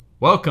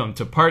Welcome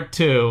to part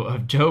 2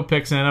 of Joe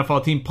Picks an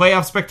NFL Team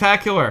Playoff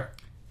Spectacular.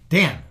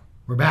 Dan,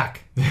 we're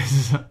back.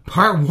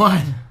 Part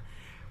 1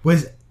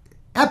 was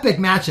epic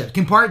matchup.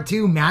 Can part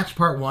 2 match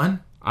part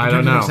 1? I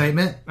don't know.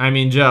 Excitement? I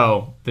mean,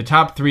 Joe, the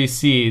top 3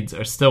 seeds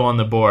are still on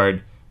the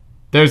board.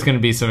 There's going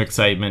to be some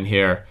excitement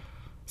here,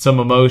 some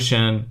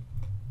emotion.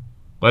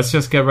 Let's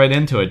just get right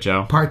into it,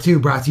 Joe. Part 2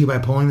 brought to you by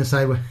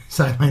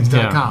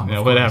PullingTheSidelines.com. Yeah,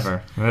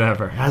 whatever.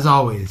 As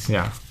always.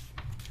 Yeah.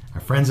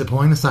 Our friends at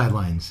Pulling the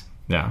Sidelines.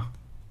 Yeah.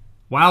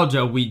 Wow,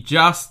 Joe, we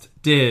just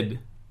did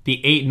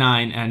the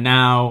 8-9 and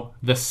now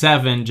the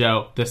 7,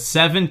 Joe. The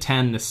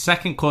 7-10, the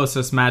second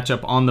closest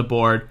matchup on the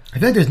board. I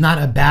feel like there's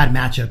not a bad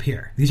matchup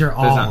here. These are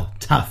all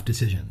tough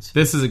decisions.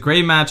 This is a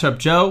great matchup,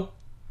 Joe.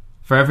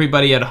 For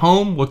everybody at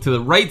home, look to the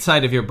right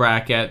side of your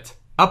bracket.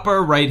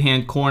 Upper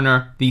right-hand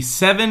corner, the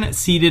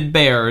 7-seeded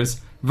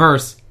Bears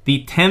versus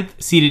the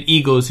 10th-seeded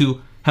Eagles, who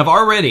have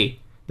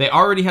already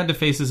had to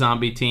face a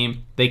zombie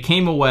team. They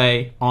came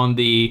away on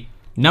the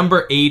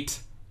number 8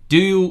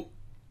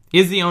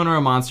 is the owner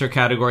a monster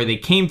category. They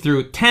came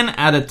through 10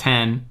 out of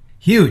 10.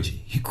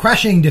 Huge,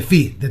 crushing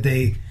defeat that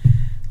they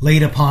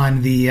laid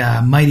upon the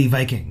mighty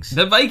Vikings.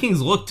 The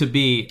Vikings look to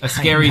be a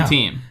scary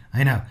team.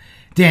 I know.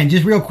 Dan,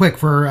 just real quick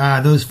for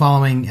those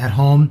following at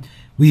home,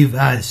 we've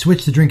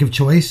switched the drink of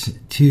choice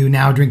to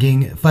now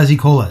drinking fuzzy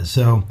colas.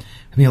 So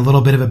having a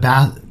little bit of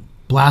a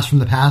blast from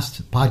the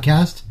past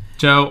podcast.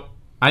 Joe,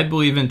 I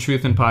believe in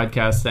truth in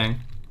podcasting.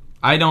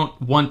 I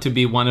don't want to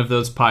be one of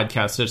those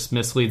podcasts that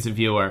misleads a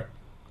viewer.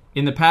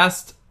 In the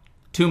past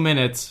 2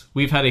 minutes,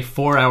 we've had a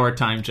 4-hour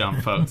time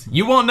jump, folks.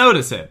 You won't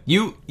notice it.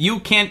 You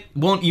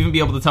won't even be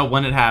able to tell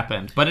when it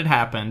happened, but it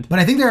happened. But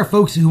I think there are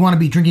folks who want to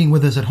be drinking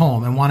with us at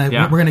home and want to.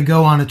 Yeah. We're going to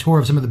go on a tour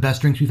of some of the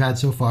best drinks we've had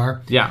so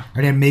far. Yeah.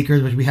 Our damn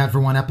makers, which we had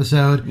for one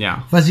episode.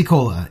 Yeah. Fuzzy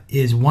Cola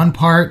is 1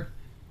 part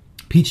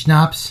peach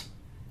schnapps,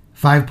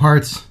 5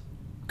 parts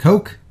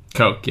Coke.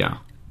 Coke, yeah.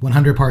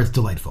 100 parts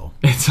delightful.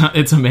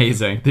 It's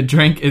amazing. The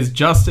drink is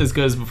just as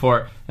good as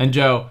before. And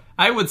Joe,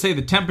 I would say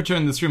the temperature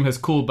in this room has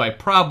cooled by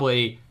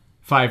probably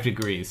 5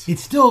 degrees.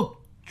 It's still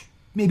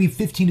maybe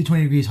 15 to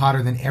 20 degrees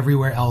hotter than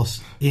everywhere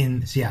else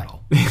in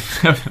Seattle.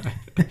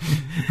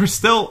 We're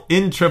still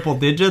in triple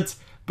digits,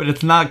 but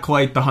it's not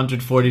quite the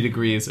 140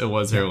 degrees it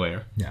was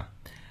earlier. Yeah.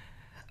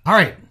 All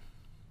right.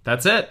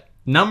 That's it.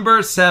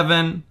 Number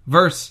 7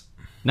 versus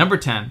number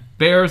 10.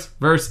 Bears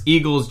versus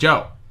Eagles.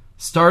 Joe,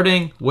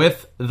 starting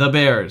with the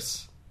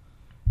Bears.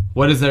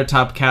 What is their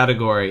top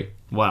category?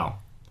 Well,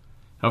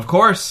 of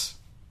course,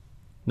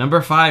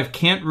 number 5,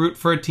 can't root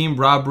for a team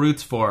Rob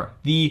roots for.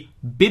 The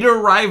bitter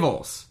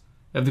rivals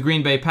of the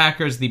Green Bay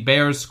Packers. The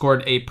Bears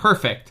scored a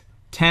perfect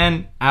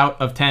 10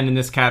 out of 10 in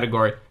this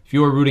category. If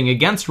you are rooting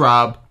against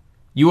Rob,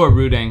 you are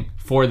rooting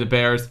for the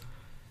Bears.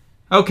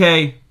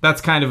 Okay, that's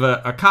kind of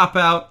a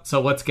cop-out,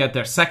 so let's get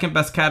their second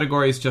best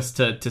categories just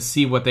to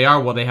see what they are.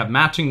 Well, they have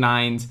matching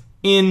 9s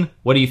in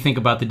what do you think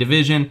about the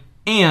division?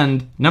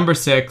 And number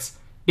 6,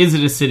 is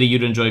it a city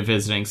you'd enjoy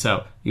visiting?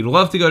 So you'd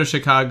love to go to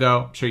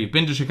Chicago. I'm sure you've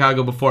been to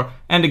Chicago before.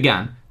 And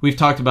again, we've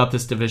talked about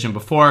this division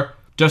before,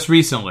 just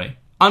recently.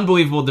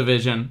 Unbelievable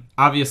division,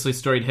 obviously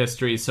storied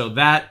history. So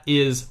that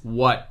is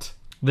what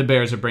the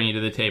Bears are bringing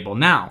to the table.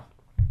 Now,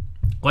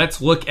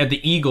 let's look at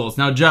the Eagles.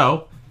 Now,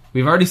 Joe,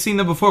 we've already seen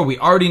them before. We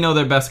already know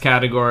their best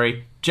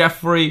category.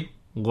 Jeffrey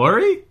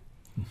Lurie?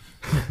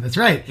 That's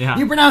right. Yeah.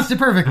 You pronounced it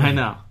perfectly. I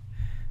know.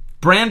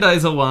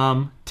 Brandeis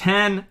alum,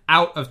 10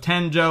 out of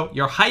 10, Joe.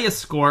 Your highest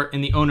score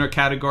in the owner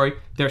category.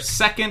 Their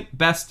second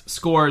best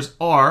scores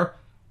are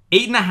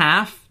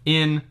 8.5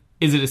 in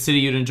Is It a City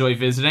You'd Enjoy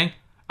Visiting?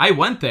 I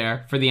went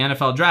there for the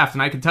NFL draft,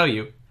 and I can tell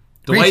you,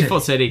 delightful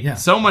city. Yeah.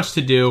 So much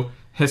to do,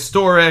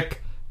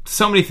 historic,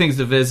 so many things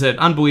to visit,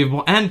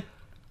 unbelievable. And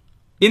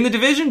in the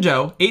division,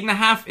 Joe,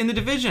 8.5 in the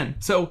division.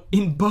 So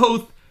in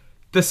both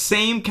the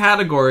same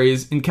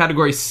categories, in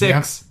Category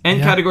 6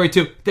 and Category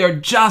 2, they're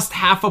just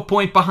half a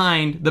point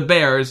behind the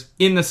Bears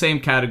in the same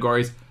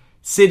categories.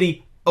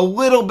 City, a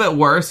little bit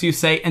worse, you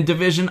say, and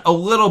division, a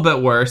little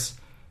bit worse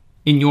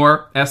in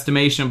your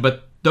estimation.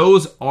 But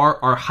those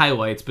are our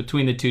highlights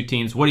between the two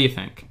teams. What do you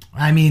think?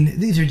 I mean,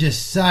 these are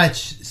just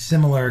such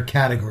similar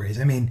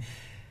categories. I mean,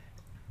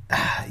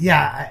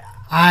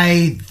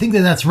 I think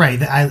that's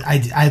right.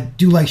 I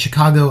do like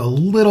Chicago a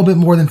little bit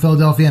more than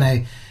Philadelphia, and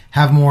I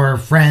have more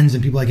friends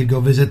and people I could go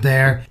visit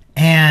there.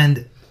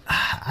 And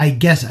I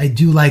guess I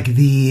do like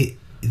the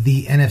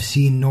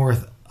NFC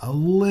North a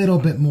little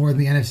bit more than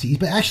the NFC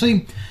East. But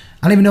actually,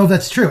 I don't even know if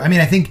that's true. I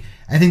mean, I think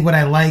what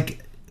I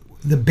like,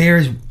 the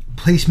Bears'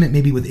 placement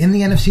maybe within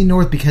the NFC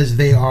North because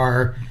they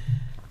are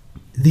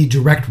the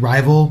direct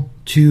rival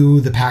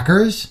to the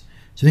Packers.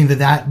 So I think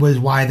that was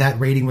why that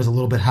rating was a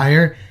little bit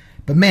higher.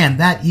 But man,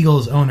 that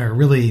Eagles owner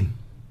really...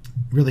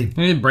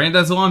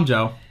 Brandeis alum,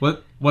 Joe.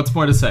 What's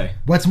more to say?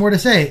 What's more to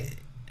say?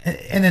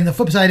 And then the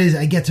flip side is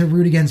I get to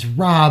root against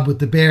Rob with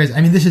the Bears. I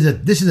mean, this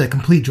is a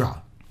complete draw.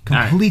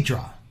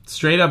 Draw.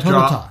 Straight up Total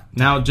draw. draw.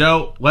 Now,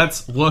 Joe,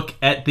 let's look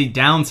at the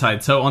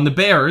downside. So on the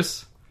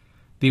Bears,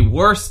 the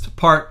worst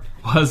part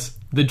was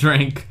the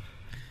drink.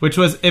 which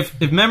was, if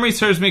memory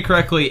serves me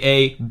correctly,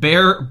 a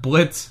Bear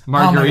Blitz Oh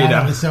my margarita. God,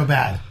 that was so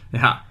bad.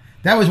 Yeah.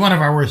 That was one of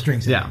our worst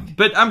drinks. I Yeah. think.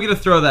 But I'm going to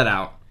throw that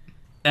out.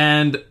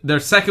 And their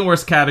second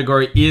worst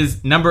category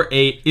is number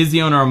 8. Is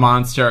the owner a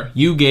monster?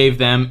 You gave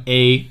them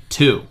a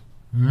 2.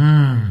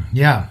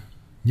 Yeah.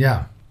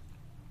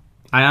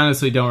 I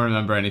honestly don't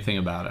remember anything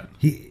about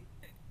it.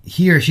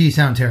 He or she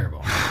sound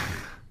terrible.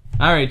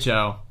 All right,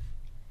 Joe.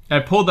 I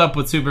pulled up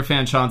what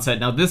Superfan Sean said.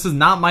 Now, this is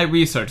not my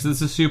research.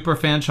 This is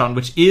Superfan Sean,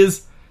 which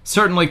is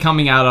certainly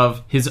coming out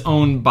of his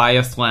own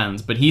biased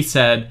lens. But he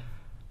said,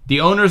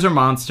 the owners are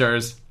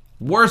monsters.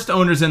 Worst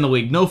owners in the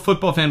league. No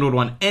football fan would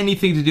want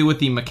anything to do with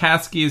the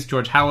McCaskies.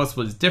 George Halas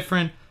was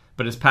different,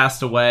 but has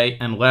passed away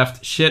and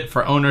left shit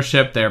for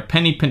ownership. They're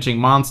penny-pinching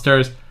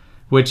monsters,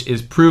 which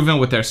is proven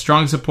with their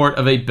strong support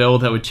of a bill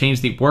that would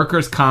change the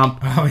workers' comp.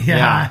 Oh,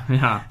 yeah.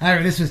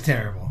 This was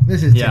terrible.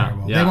 This is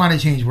terrible. Yeah. They want to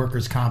change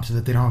workers' comp so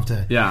that they don't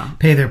have to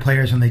pay their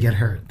players when they get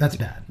hurt. That's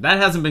bad. That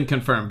hasn't been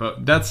confirmed,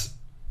 but that's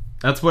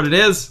what it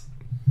is.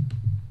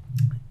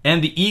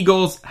 And the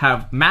Eagles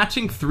have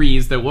matching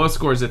threes. Their lowest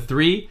score is a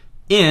 3.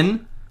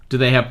 Do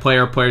they have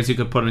players you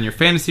could put on your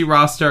fantasy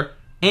roster?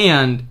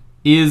 And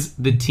is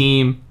the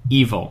team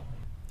evil?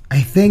 I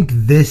think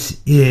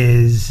this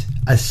is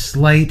a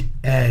slight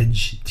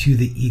edge to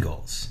the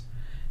Eagles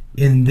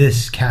in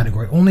this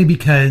category, only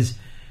because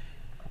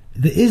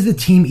is the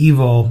team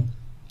evil,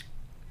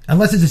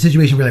 unless it's a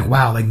situation where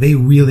wow, they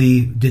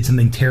really did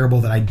something terrible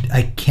that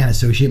I can't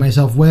associate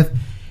myself with.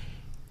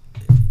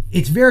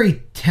 It's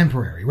very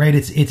temporary, right?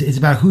 It's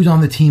about who's on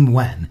the team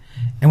when.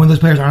 And when those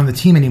players aren't on the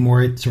team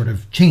anymore, it sort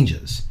of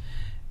changes.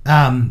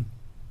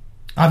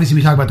 Obviously,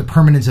 we talk about the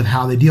permanence of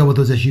how they deal with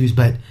those issues,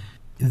 but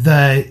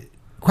the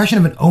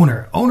question of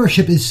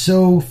ownership is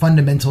so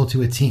fundamental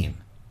to a team.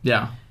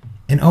 Yeah.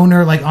 An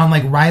owner,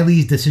 on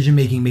Riley's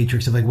decision-making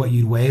matrix of what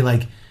you'd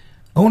weigh,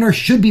 owner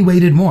should be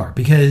weighted more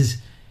because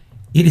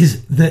it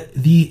is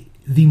the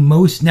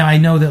most. Now I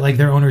know that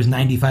their owner is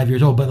 95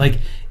 years old, but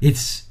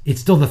it's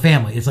still the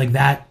family. It's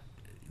that.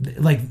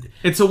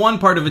 It's the one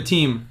part of a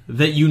team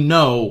that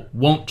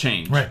won't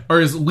change, right, or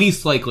is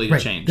least likely to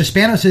change. The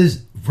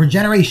Spanoses, for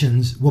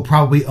generations, will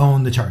probably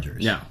own the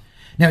Chargers. Yeah.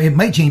 Now it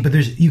might change, but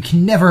you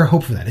can never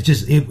hope for that.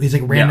 It's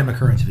a random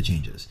occurrence if it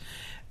changes.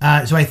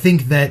 So I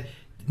think that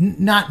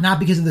not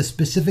because of the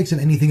specifics of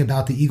anything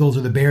about the Eagles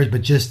or the Bears,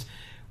 but just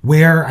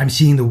where I'm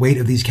seeing the weight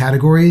of these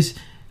categories,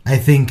 I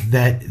think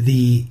that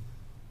the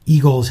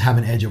Eagles have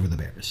an edge over the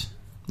Bears.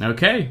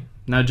 Okay.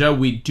 Now, Joe,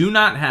 we do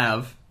not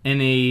have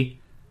any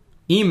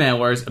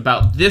emailers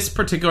about this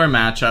particular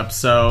matchup,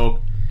 so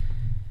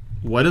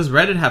what does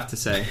Reddit have to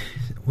say?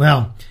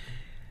 Well,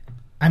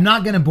 I'm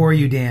not going to bore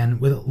you, Dan,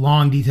 with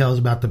long details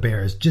about the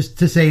Bears, just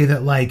to say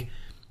that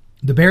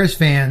the Bears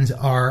fans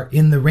are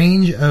in the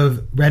range of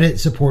Reddit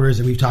supporters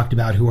that we've talked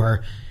about who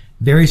are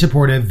very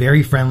supportive,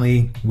 very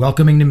friendly,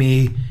 welcoming to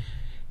me,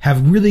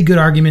 have really good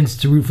arguments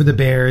to root for the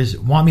Bears,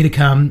 want me to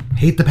come,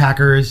 hate the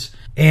Packers,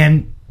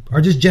 and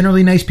are just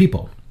generally nice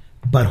people.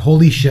 But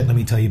holy shit, let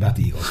me tell you about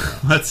the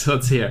Eagles.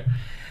 Let's hear.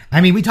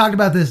 I mean, we talked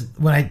about this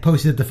when I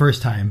posted it the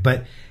first time,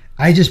 but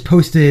I just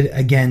posted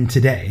again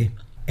today,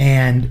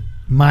 and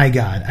my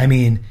God, I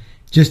mean,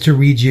 just to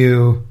read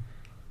you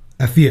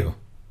a few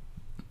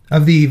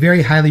of the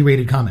very highly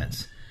rated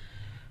comments.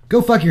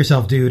 Go fuck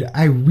yourself, dude.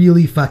 I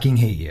really fucking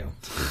hate you.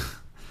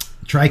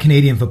 Try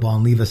Canadian football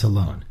and leave us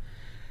alone.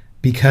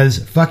 Because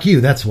fuck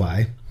you, that's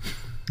why.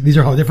 These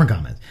are all different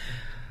comments.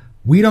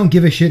 We don't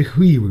give a shit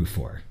who you root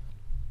for.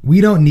 We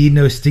don't need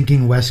no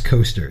stinking West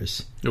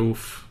Coasters.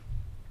 Oof.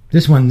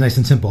 This one's nice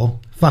and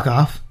simple. Fuck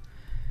off.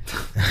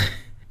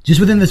 Just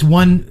within this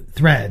one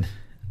thread,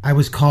 I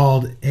was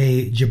called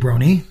a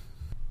jabroni,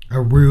 a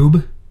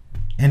rube,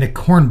 and a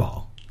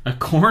cornball. A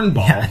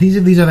cornball? Yeah,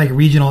 these are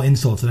regional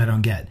insults that I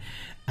don't get.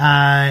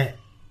 I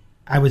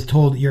was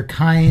told your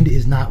kind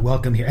is not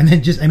welcome here. And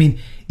then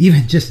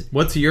even just...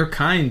 What's your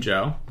kind,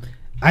 Joe?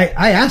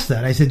 I asked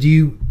that. I said, do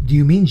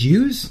you mean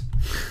Jews?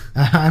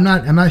 I'm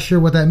not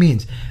sure what that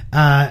means.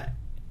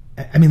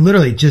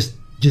 Literally, just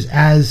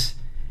as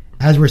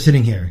we're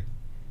sitting here,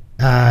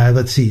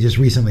 let's see, just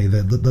recently,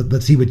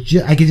 let's see what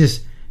I could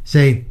just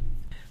say.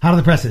 How do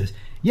the press is?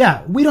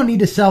 Yeah, we don't need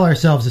to sell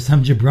ourselves to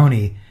some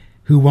jabroni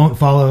who won't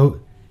follow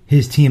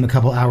his team a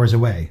couple hours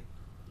away.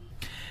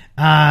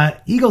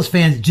 Eagles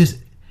fans just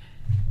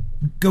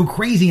go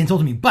crazy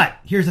insulting me. But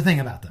here's the thing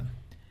about them.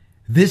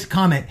 This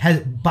comment has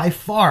by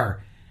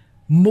far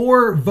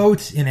more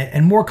votes in it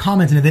and more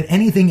comments in it than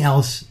anything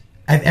else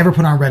I've ever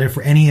put on Reddit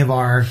for any of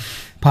our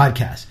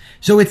podcasts.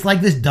 So it's like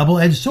this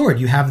double-edged sword.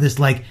 You have this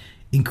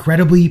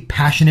incredibly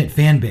passionate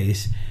fan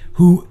base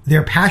who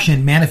their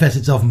passion manifests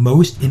itself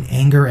most in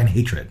anger and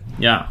hatred.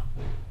 Yeah.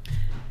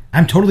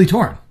 I'm totally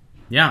torn.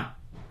 Yeah.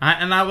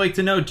 I'd like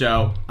to know,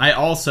 Joe, I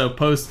also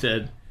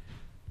posted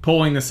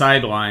Pulling the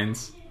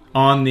Sidelines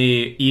on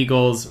the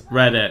Eagles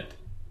Reddit.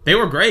 They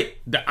were great.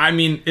 I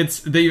mean,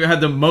 they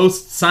had the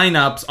most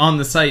signups on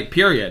the site,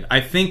 period.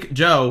 I think,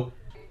 Joe,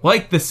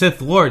 like the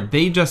Sith Lord,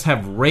 they just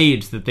have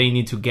rage that they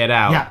need to get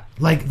out.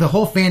 Yeah, the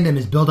whole fandom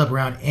is built up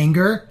around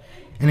anger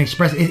and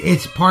express it.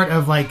 It's part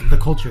of like the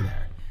culture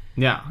there.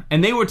 Yeah,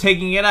 and they were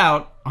taking it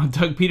out on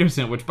Doug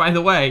Peterson, which, by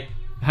the way,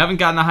 haven't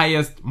gotten the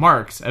highest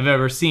marks I've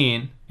ever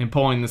seen in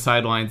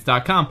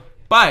pollingthesidelines.com.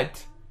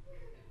 But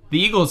the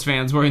Eagles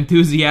fans were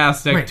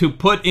enthusiastic to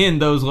put in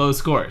those low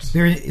scores.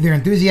 They're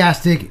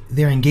enthusiastic.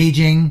 They're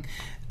engaging.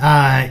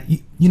 You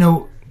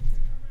know,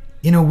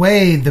 in a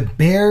way, the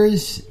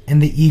Bears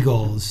and the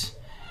Eagles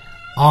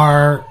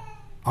are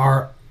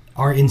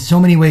in so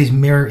many ways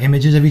mirror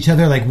images of each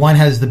other. Like one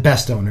has the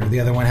best owner, the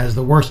other one has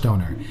the worst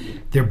owner.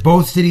 They're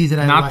both cities that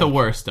I Not like. the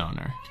worst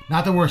owner.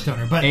 Not the worst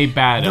owner, but a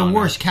bad owner. The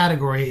worst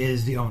category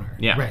is the owner.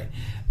 Yeah. Right.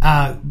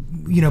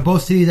 You know,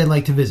 both cities I'd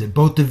like to visit.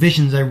 Both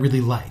divisions I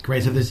really like.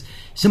 Right. So there's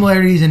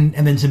similarities and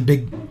then some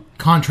big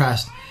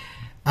contrast.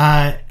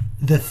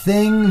 The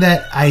thing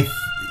that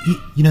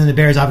the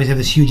Bears obviously have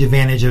this huge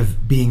advantage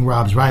of being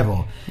Rob's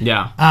rival.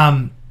 Yeah.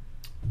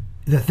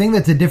 The thing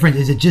that's a difference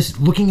is it just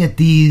looking at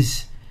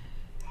these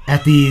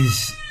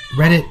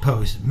Reddit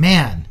posts,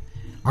 man,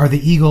 are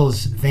the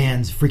Eagles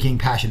fans freaking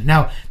passionate.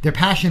 Now, their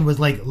passion was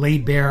like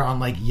laid bare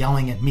on like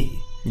yelling at me.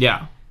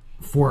 Yeah.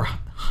 For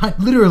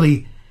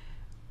literally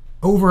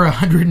over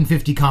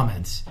 150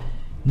 comments.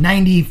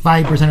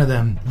 95% of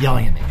them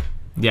yelling at me.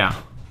 Yeah.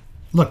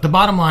 Look, the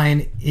bottom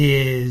line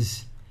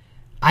is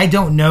I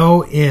don't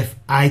know if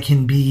I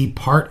can be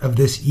part of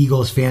this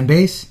Eagles fan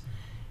base.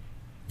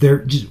 They're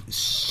just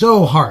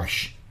so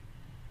harsh.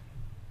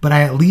 But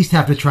I at least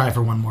have to try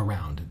for one more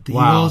round. The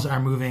Eagles are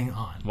moving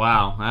on.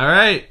 Wow. All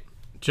right.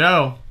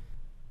 Joe.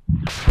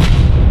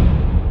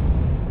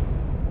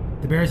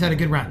 The Bears had a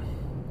good run.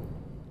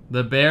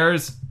 The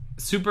Bears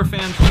super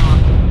fan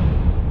Sean.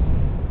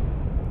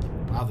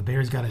 Wow, the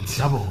Bears got a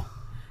double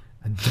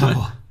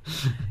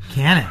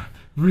cannon.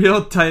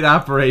 Real tight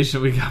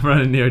operation we got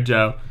running near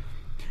Joe.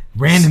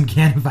 Random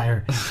cannon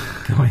fire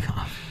going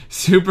off.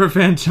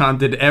 Superfan Sean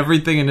did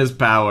everything in his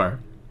power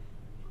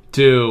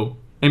to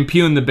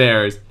impugn the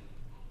Bears.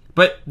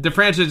 But the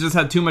franchise just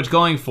had too much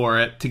going for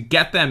it to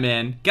get them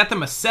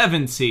a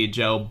 7 seed,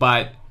 Joe,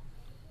 but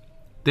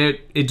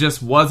it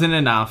just wasn't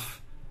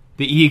enough.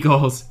 The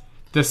Eagles,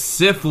 the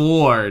Sith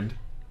Lord.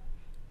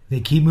 They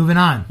keep moving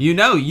on. You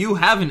know, you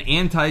have an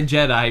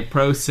anti-Jedi,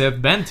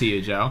 pro-Sith bent to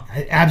you, Joe.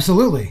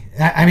 Absolutely.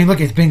 I mean, look,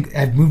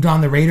 I've moved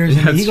on the Raiders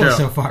and the Eagles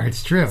so far.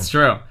 It's true. It's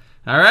true.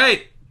 All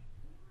right.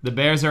 The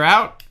Bears are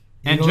out.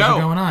 And Eagles Joe,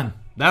 are going on.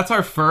 That's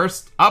our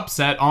first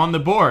upset on the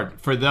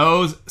board. For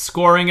those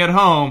scoring at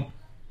home,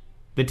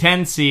 the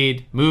 10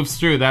 seed moves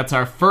through. That's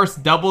our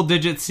first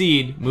double-digit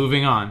seed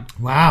moving on.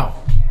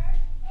 Wow.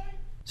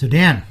 So,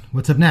 Dan,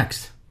 what's up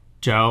next?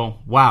 Joe,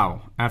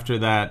 wow. After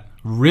that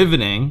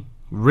riveting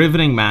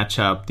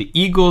matchup, the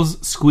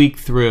Eagles squeak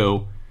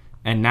through,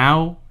 and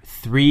now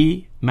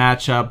 3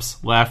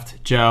 matchups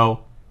left,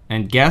 Joe.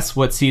 And guess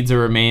what seeds are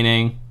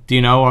remaining? Do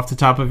you know off the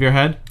top of your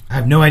head? I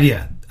have no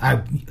idea.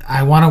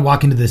 I want to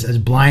walk into this as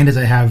blind as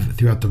I have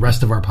throughout the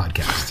rest of our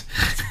podcast.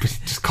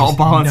 Just call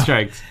ball and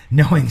strikes.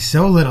 Knowing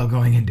so little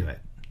going into it.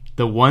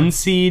 The 1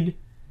 seed,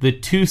 the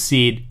 2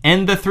 seed,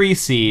 and the 3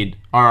 seed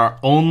are our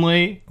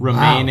only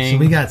remaining So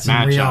we got some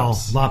matchups.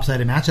 real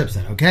lopsided matchups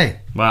then.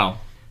 Okay.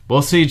 Well,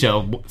 we'll see,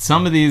 Joe.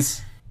 Some of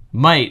these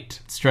might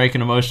strike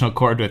an emotional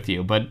chord with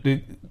you, but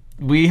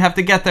we have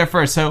to get there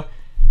first. So,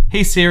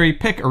 hey Siri,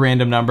 pick a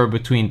random number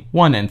between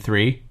 1 and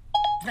 3.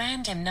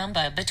 Random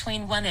number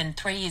between 1 and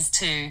 3 is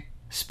 2.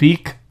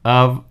 Speak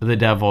of the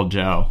devil,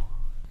 Joe.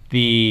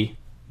 The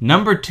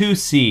number 2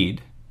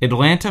 seed,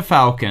 Atlanta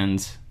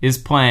Falcons, is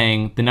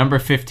playing the number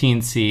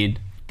 15 seed,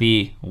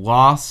 the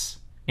Los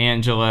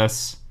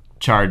Angeles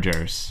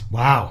Chargers.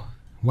 Wow.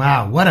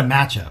 What a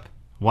matchup.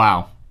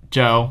 Wow.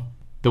 Joe,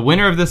 the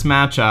winner of this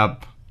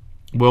matchup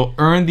will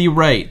earn the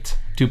right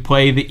to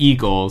play the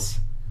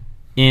Eagles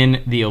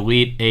in the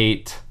Elite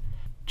 8.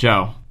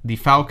 Joe, the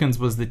Falcons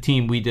was the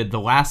team we did the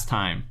last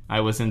time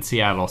I was in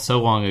Seattle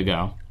so long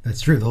ago.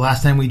 That's true. The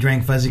last time we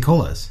drank Fuzzy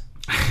Colas.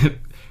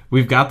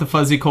 We've got the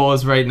Fuzzy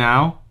Colas right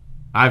now.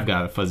 I've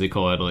got a Fuzzy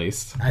Cola at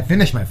least. I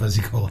finished my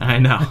Fuzzy Cola. I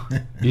know.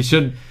 You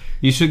should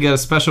get a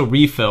special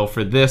refill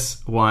for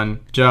this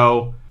one,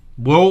 Joe.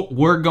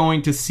 We're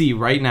going to see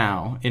right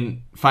now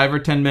in 5 or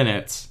 10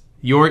 minutes.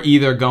 You're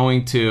either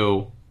going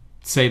to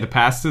say the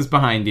past is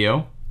behind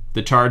you,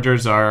 the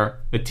Chargers are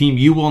a team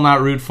you will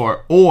not root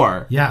for,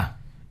 or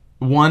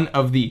one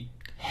of the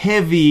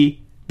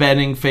heavy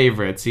betting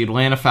favorites, the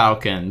Atlanta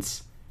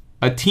Falcons,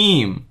 a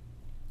team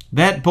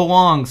that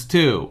belongs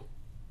to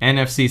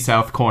NFC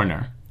South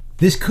Corner.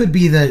 This could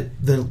be the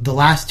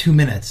last 2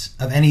 minutes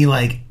of any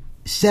like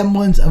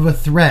semblance of a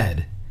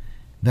thread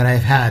that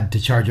I've had to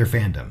Charger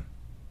fandom.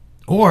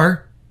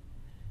 Or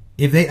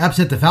if they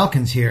upset the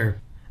Falcons here,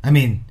 I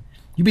mean,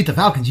 you beat the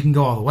Falcons, you can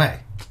go all the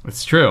way.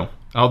 It's true.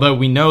 Although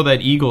we know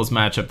that Eagles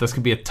matchup, this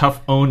could be a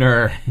tough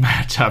owner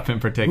matchup in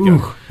particular.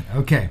 Ooh,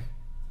 okay.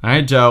 All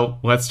right, Joe,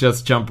 let's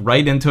just jump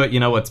right into it. You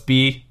know, let's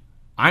be...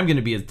 I'm going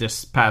to be as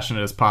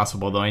dispassionate as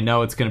possible, though I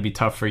know it's going to be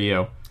tough for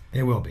you.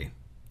 It will be.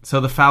 So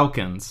the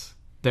Falcons,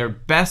 their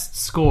best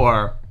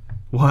score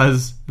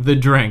was the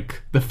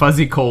drink, the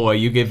Fuzzy Cola.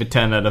 You gave it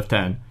 10 out of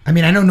 10. I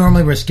mean, I know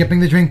normally we're skipping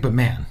the drink, but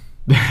man.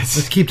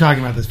 Let's keep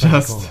talking about this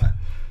Pepsi-Cola.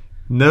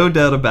 No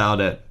doubt about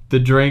it. The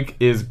drink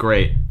is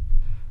great.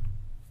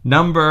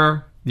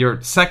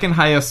 Your second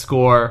highest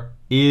score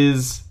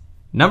is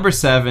number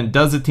 7.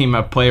 Does the team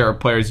have player or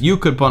players you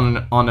could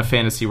put on a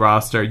fantasy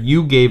roster?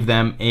 You gave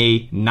them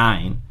a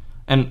 9.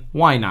 And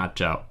why not,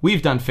 Joe?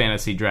 We've done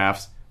fantasy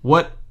drafts.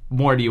 What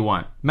more do you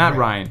want? Matt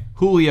Ryan,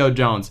 Julio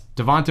Jones,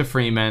 Devonta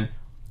Freeman.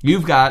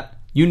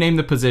 You name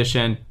the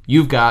position,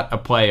 you've got a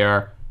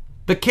player.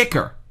 The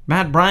kicker,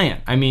 Matt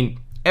Bryant. I mean,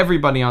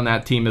 everybody on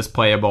that team is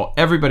playable.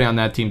 Everybody on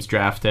that team's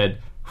drafted.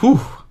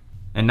 Whew.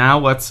 And now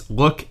let's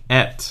look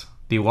at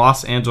the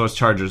Los Angeles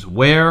Chargers.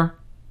 Where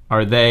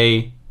are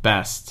they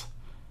best?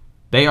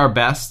 They are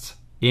best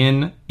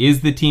in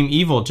Is the Team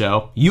Evil,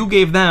 Joe? You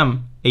gave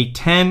them a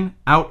 10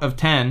 out of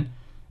 10.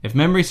 If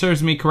memory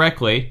serves me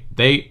correctly,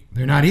 they're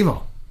not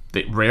evil.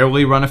 They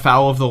rarely run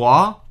afoul of the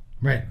law.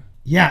 Right.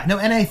 Yeah. No,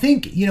 and I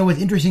think,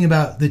 what's interesting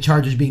about the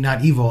Chargers being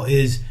not evil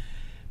is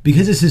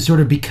because this has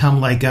sort of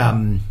become like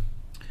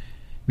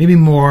maybe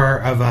more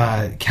of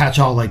a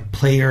catch-all like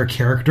player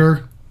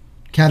character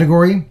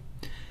category.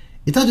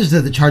 It's not just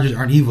that the Chargers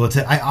aren't evil. It's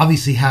that I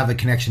obviously have a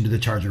connection to the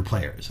Charger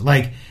players.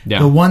 The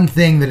one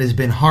thing that has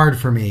been hard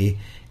for me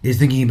is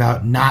thinking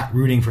about not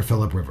rooting for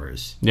Phillip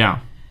Rivers. Yeah.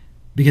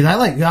 Because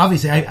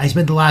I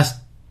spent the last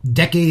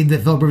decade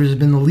that Phillip Rivers has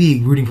been in the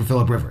league rooting for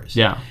Phillip Rivers.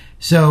 Yeah.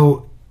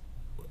 So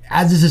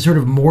as this is sort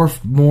of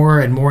morphed more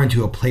and more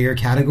into a player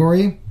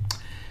category,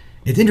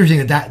 it's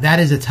interesting that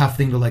is a tough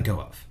thing to let go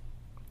of.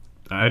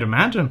 I'd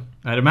imagine.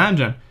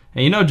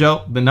 And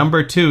Joe, the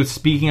number 2,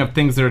 speaking of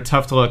things that are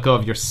tough to let go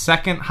of, your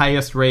second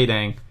highest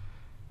rating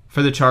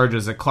for the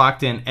Chargers, it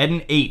clocked in at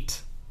an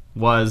 8,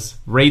 was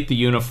rate the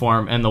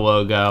uniform and the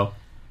logo.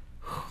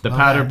 The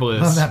powder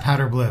blues. Love that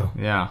powder blue.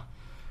 Yeah.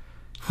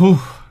 Whew.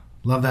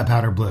 Love that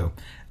powder blue.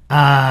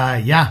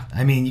 Yeah,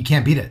 I mean, you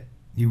can't beat it.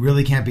 You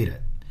really can't beat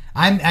it.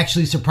 I'm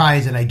actually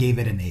surprised that I gave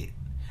it an 8.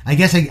 I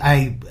guess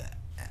I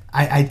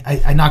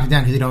knocked it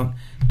down because they don't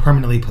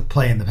permanently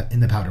play in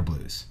the powder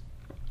blues.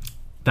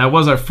 That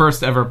was our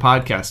first ever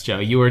podcast, Joe.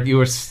 You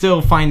were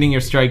still finding your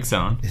strike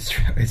zone.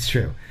 It's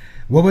true.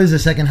 What was the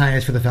second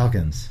highest for the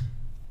Falcons?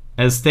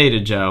 As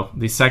stated, Joe,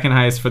 the second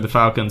highest for the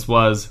Falcons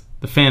was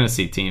the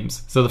fantasy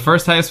teams. So the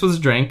first highest was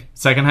a drink.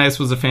 Second highest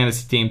was the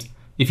fantasy teams.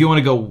 If you want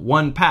to go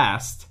one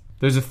past,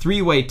 there's a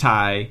 3-way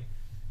tie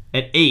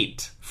at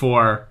 8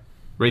 for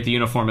rate the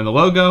uniform and the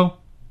logo.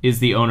 Is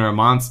the owner a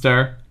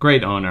monster?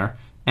 Great owner.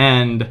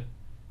 And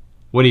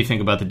what do you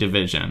think about the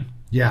division?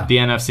 Yeah. The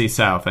NFC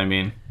South, I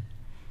mean.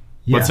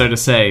 Yeah. What's there to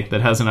say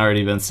that hasn't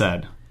already been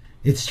said?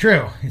 It's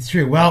true.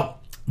 Well,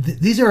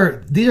 these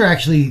are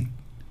actually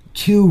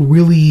 2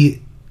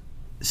 really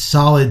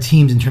solid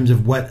teams in terms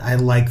of what I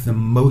like the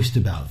most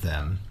about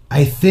them.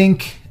 I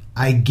think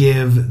I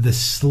give the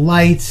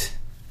slight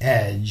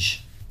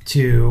edge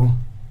to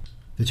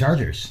the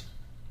Chargers.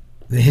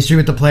 The history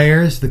with the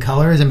players, the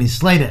colors,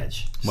 slight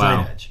edge.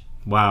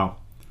 Wow.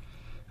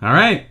 All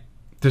right.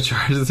 The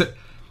Chargers,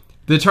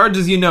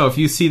 if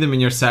you see them in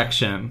your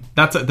section,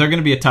 they're going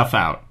to be a tough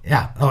out.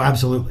 Yeah. Oh,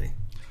 absolutely.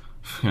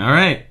 All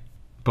right.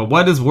 But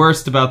what is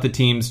worst about the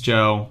teams,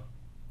 Joe?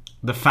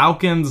 The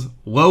Falcons'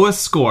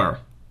 lowest score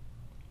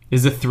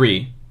is a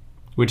 3,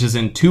 which is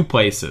in 2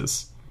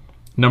 places.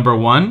 Number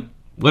 1,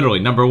 literally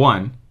number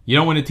 1. You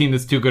don't want a team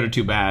that's too good or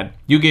too bad.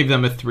 You gave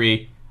them a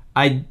 3.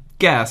 I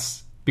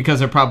guess because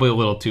they're probably a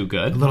little too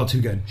good. A little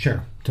too good,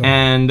 sure. Totally.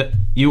 And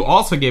you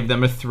also gave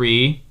them a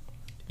 3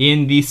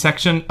 in the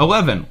section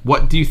 11.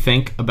 What do you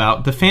think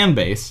about the fan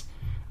base?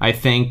 I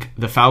think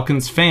the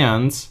Falcons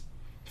fans,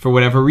 for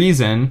whatever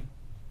reason,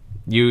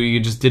 you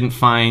just didn't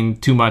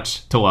find too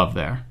much to love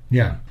there.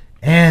 Yeah.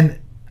 And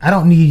I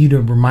don't need you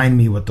to remind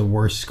me what the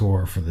worst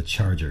score for the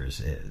Chargers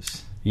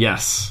is.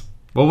 Yes.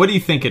 Well, what do you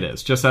think it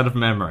is, just out of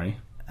memory?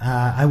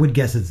 I would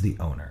guess it's the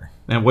owner.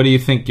 And what do you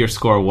think your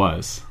score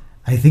was?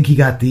 I think he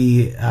got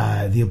the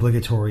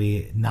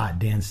obligatory not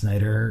Dan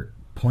Snyder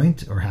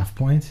point or half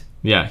point.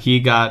 Yeah, he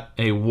got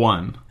a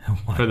 1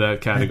 for that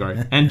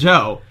category. And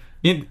Joe,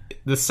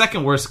 the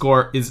second worst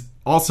score is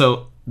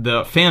also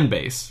the fan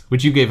base,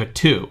 which you gave a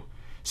 2.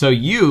 So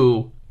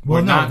you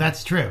were not...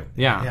 that's true.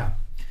 Yeah.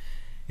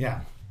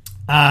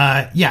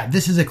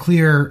 This is a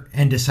clear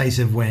and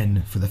decisive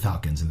win for the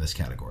Falcons in this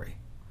category.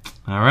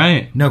 All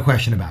right. No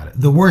question about it.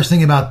 The worst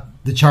thing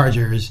about the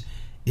Chargers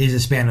is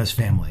the Spanos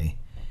family.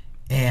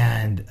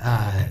 And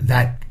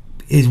that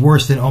is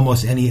worse than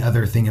almost any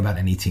other thing about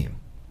any team.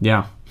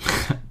 Yeah.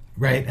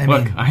 Right? I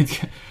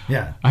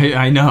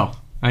know.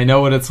 I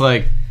know what it's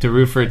like to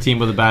root for a team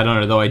with a bad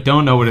owner, though I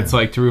don't know what it's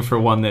like to root for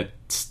one that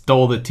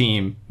stole the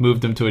team,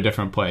 moved them to a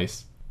different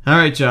place. All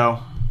right, Joe.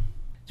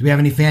 Do we have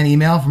any fan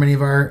email from any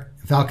of our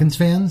Falcons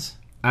fans?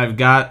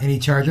 Any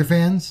Charger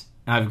fans?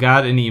 I've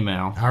got an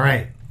email. All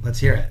right. Let's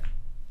hear it.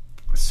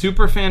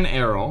 Superfan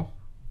Errol.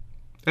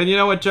 And you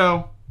know what,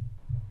 Joe?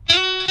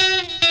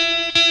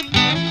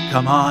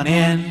 Come on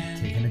in.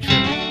 Taking a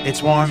trip.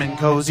 It's warm and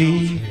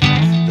cozy.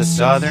 The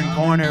southern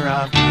corner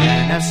of the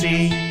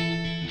NFC.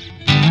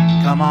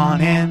 Come on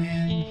in.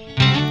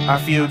 Our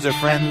feuds are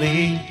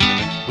friendly.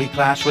 We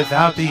clash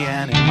without the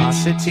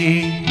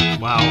animosity.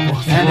 Wow.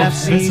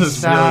 NFC This is really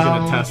South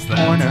going to test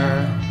that.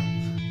 Corner.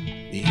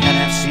 The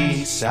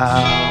NFC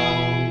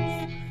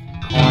South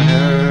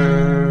Corner.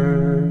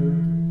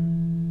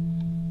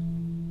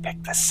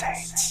 Pick the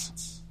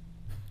Saints.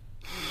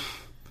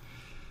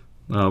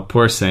 Oh,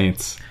 poor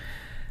Saints.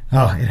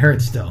 Oh, it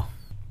hurts still.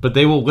 But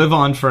they will live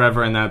on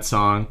forever in that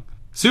song.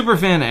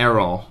 Superfan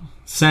Errol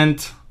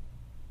sent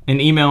an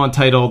email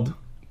entitled,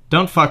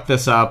 "Don't Fuck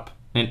This Up,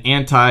 an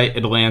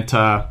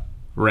Anti-Atlanta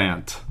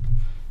Rant."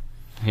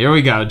 Here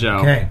we go, Joe.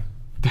 Okay.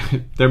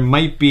 There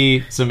might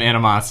be some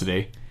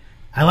animosity.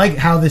 I like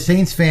how the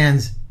Saints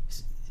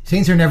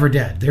are never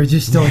dead. They're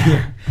just still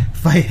here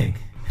fighting.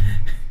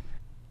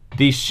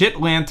 The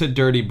Shitlanta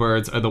Dirty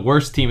Birds are the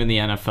worst team in the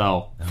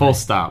NFL. Full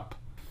stop.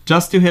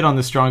 Just to hit on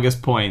the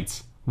strongest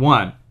points.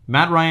 1.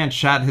 Matt Ryan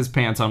shat his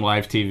pants on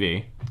live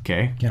TV.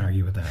 Okay. Can't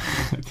argue with that.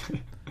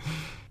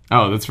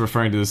 Oh, that's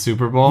referring to the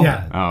Super Bowl?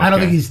 Yeah. Oh, I don't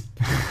okay.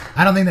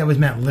 think that was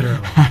meant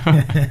literally.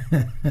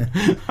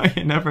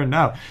 You never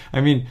know.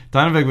 I mean,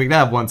 Donovan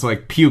McNabb once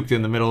puked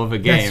in the middle of a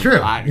game. That's true.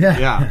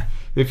 Yeah.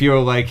 If you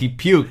were he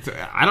puked,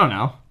 I don't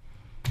know.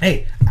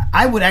 Hey,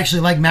 I would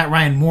actually like Matt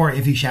Ryan more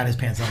if he shat his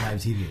pants on live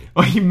TV.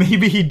 Well,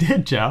 maybe he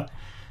did, Joe.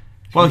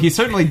 Well, he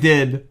certainly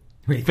did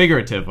Wait.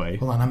 figuratively.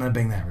 Hold on, I'm going to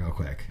bang that real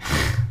quick.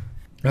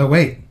 Oh,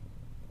 wait.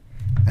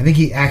 I think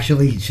he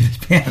actually shit his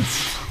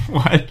pants.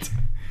 What?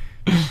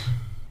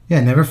 Yeah,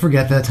 never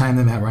forget that time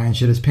that Matt Ryan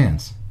shit his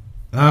pants.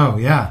 Oh,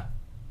 yeah.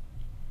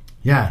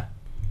 Yeah.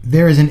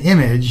 There is an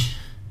image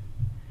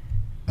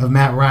of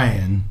Matt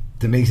Ryan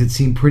that makes it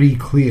seem pretty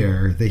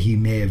clear that he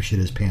may have shit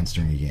his pants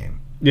during a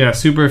game. Yeah,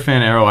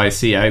 Superfan Arrow, I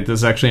see.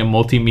 There's actually a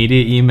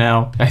multimedia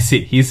email. I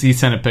see. He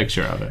sent a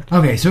picture of it.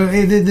 Okay, so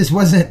this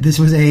was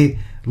a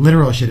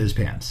literal shit his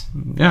pants.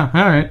 Yeah,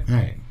 all right. All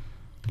right.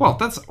 Well,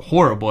 that's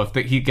horrible if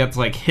he gets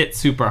hit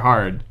super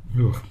hard.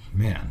 Ooh,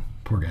 man,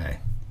 poor guy.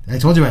 I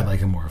told you I'd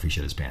like him more if he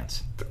shit his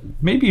pants.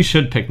 Maybe you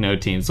should pick no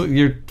teams. Look,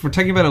 we're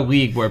talking about a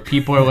league where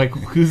people are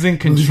who's in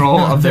control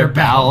of their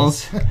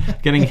bowels,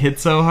 getting hit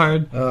so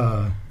hard.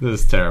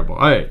 This is terrible.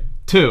 All right,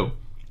 2.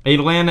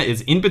 Atlanta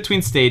is in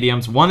between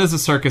stadiums. One is a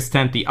circus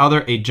tent, the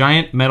other a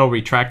giant metal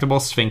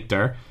retractable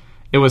sphincter.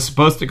 It was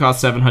supposed to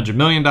cost $700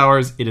 million.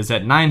 It is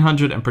at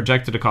 $900 and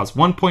projected to cost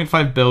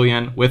 $1.5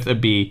 billion with a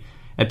B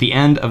at the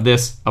end of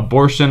this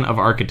abortion of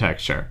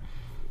architecture.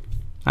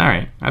 All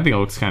right, I think it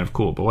looks kind of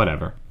cool, but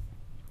whatever.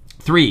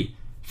 3.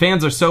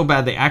 Fans are so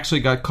bad they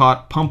actually got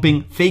caught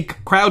pumping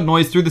fake crowd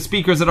noise through the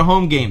speakers at a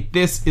home game.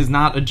 This is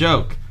not a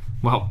joke.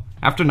 Well,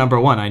 after number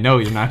 1, I know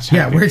you're not joking.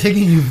 Yeah, we're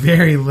taking you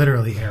very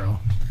literally, Errol.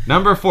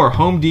 Number 4,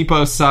 Home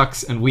Depot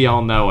sucks and we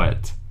all know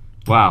it.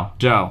 Wow,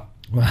 Joe.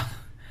 Well,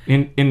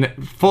 In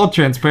full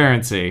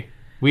transparency,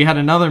 we had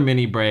another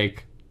mini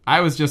break. I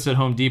was just at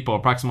Home Depot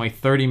approximately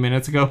 30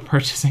 minutes ago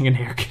purchasing an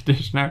air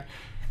conditioner.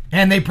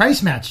 and they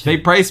price matched. They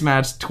price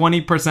matched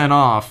 20%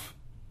 off.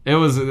 That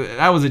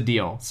was a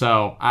deal.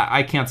 So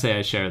I can't say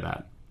I share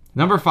that.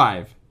 Number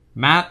 5,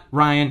 Matt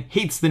Ryan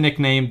hates the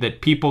nickname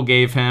that people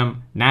gave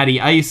him. Natty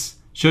Ice.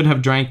 Should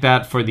have drank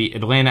that for the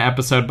Atlanta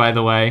episode, by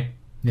the way.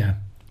 Yeah.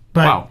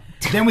 But Wow.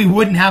 then we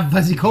wouldn't have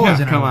fuzzy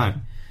colas in our Come life.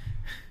 on.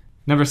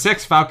 Number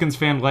 6, Falcons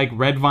fan like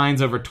red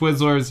vines over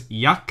Twizzlers.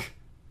 Yuck.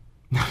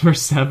 Number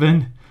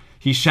 7,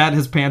 he shat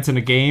his pants in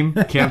a game.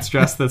 Can't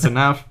stress this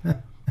enough.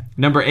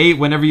 Number 8,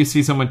 whenever you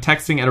see someone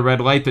texting at a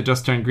red light that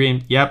just turned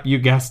green, yep, you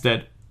guessed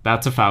it.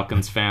 That's a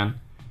Falcons fan.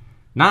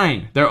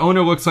 9, their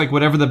owner looks like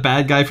whatever the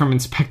bad guy from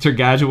Inspector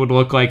Gadget would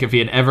look like if he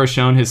had ever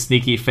shown his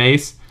sneaky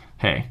face.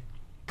 Hey,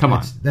 come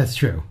on. That's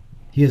true.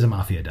 He is a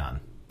mafia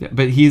don. Yeah,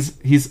 but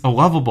he's a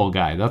lovable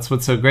guy. That's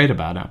what's so great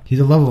about him. He's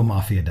a lovable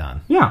mafia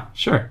don. Yeah,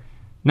 sure.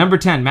 Number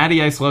 10,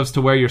 Matty Ice loves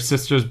to wear your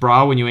sister's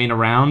bra when you ain't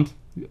around.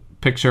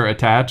 Picture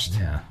attached.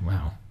 Yeah,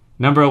 wow.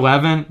 Number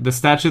 11, the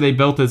statue they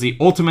built is the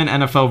ultimate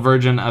NFL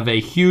version of a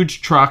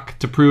huge truck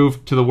to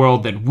prove to the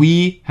world that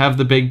we have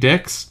the big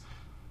dicks.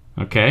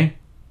 Okay.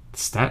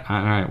 All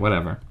right,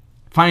 whatever.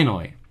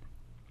 Finally,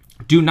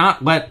 do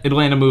not let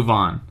Atlanta move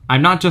on.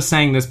 I'm not just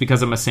saying this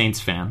because I'm a Saints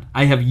fan.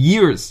 I have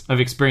years of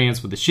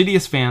experience with the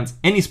shittiest fans,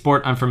 any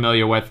sport I'm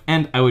familiar with,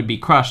 and I would be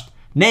crushed.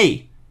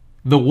 Nay,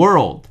 the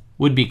world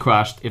would be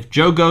crushed if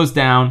Joe goes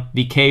down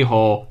the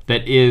K-hole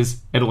that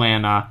is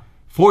Atlanta.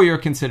 For your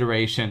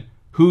consideration,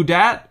 who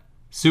dat?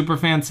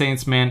 Superfan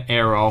Saints man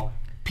Arrow.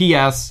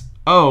 P.S.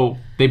 Oh,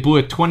 they blew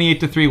a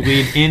 28-3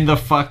 lead in the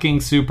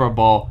fucking Super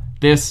Bowl.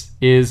 This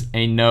is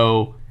a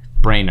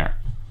no-brainer.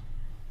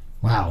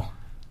 Wow.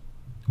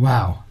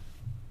 Wow.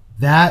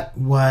 That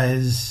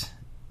was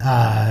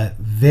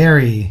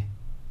very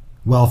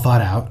well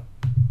thought out,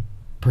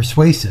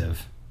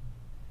 persuasive.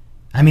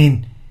 I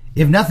mean,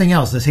 if nothing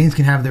else, the Saints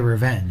can have their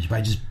revenge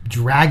by just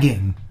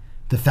dragging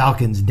the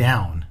Falcons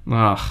down.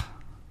 Ugh.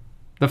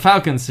 The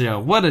Falcons,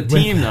 what a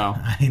team, though.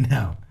 I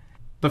know.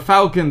 The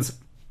Falcons,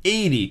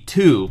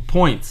 82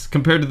 points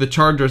compared to the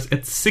Chargers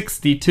at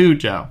 62,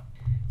 Joe.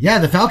 Yeah,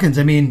 the Falcons,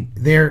 I mean,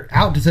 they're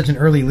out to such an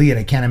early lead,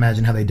 I can't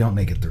imagine how they don't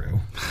make it through.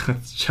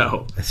 That's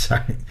Joe.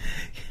 Sorry.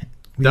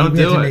 Don't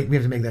do it. We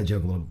have to make that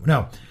joke a little...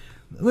 No.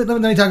 let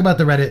me talk about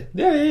the Reddit.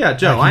 Yeah,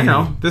 Joe, I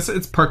know.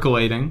 It's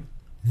percolating.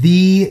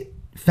 The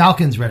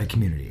Falcons Reddit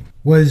community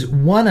was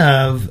one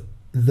of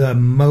the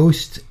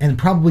most and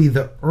probably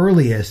the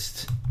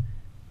earliest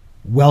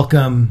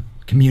welcome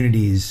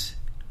communities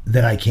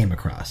that I came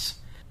across.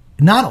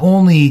 Not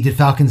only did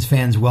Falcons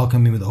fans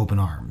welcome me with open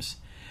arms,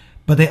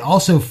 but they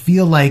also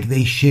feel like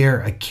they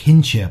share a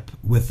kinship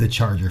with the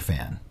Charger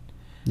fan.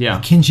 Yeah.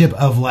 A kinship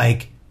of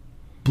like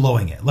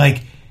blowing it.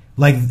 Like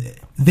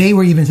they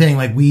were even saying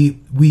like we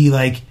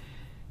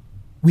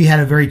had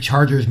a very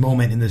Chargers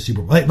moment in the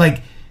Super Bowl.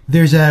 Like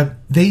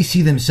they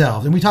see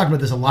themselves, and we talked about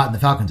this a lot in the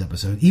Falcons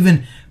episode.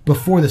 Even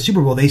before the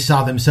Super Bowl, they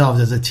saw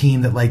themselves as a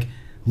team that like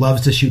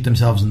loves to shoot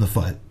themselves in the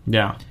foot.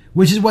 Yeah.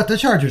 Which is what the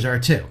Chargers are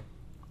too.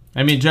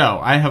 I mean, Joe,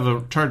 I have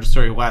a Charger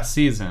story last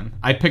season.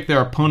 I picked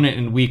their opponent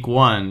in week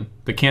 1,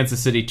 the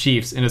Kansas City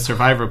Chiefs, in a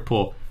survivor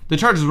pool. The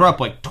Chargers were up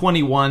like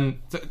 21.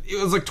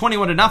 It was like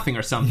 21-0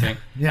 or something.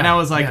 Yeah, and I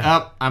was like,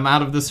 I'm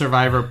out of the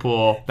survivor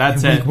pool.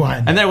 That's it. Week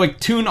 1. And then like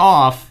tune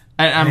off.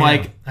 And I'm I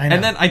know.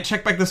 And then I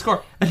check back the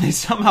score, and they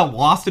somehow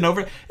lost and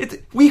over. It's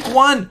week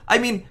 1. I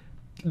mean,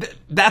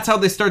 that's how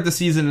they start the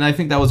season, and I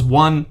think that was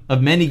one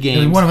of many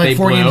games. It was one of like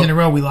 4 blew. games in a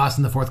row we lost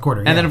in the fourth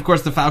quarter. And then, of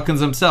course, the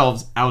Falcons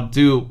themselves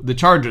outdo the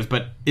Chargers,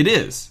 but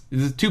it's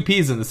 2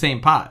 peas in the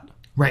same pot.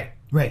 Right.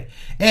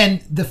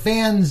 And the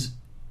fans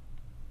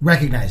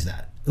recognize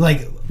that.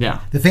 Like,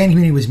 yeah. The fan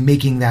community was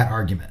making that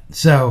argument.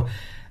 So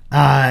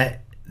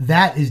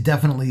that is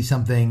definitely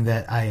something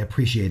that I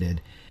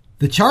appreciated.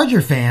 The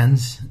Charger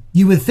fans,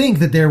 you would think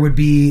that there would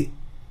be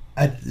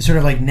a sort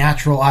of like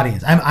natural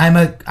audience.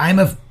 I'm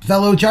a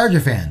fellow Charger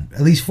fan,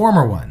 at least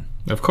former one.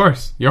 Of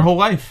course, your whole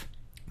life.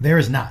 There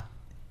is not.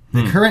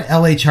 The current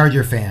LA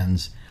Charger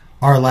fans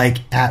are like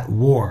at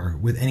war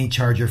with any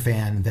Charger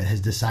fan that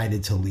has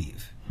decided to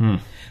leave.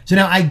 So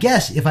now I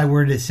guess if I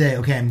were to say,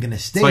 okay, I'm going to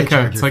stay a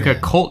Charger it's like fan, a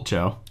cult,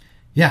 Joe.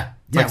 Yeah.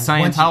 It's like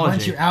Scientology.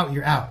 Once you're out,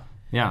 you're out.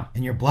 Yeah.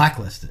 And you're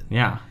blacklisted.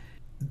 Yeah.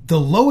 The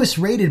lowest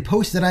rated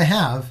post that I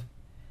have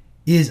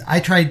is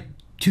I tried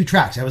 2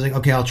 tracks. I was like,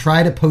 okay, I'll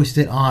try to post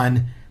it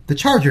on the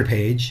Charger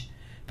page,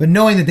 but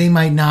knowing that they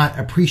might not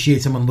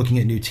appreciate someone looking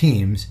at new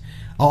teams,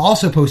 I'll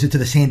also post it to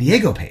the San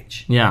Diego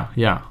page. Yeah.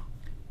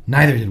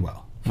 Neither did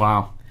well.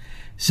 Wow.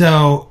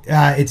 So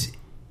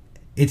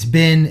it's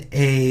been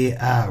a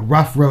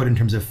rough road in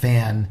terms of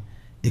fan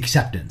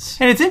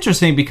acceptance. And it's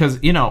interesting because,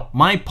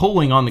 my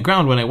polling on the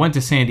ground when I went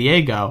to San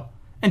Diego,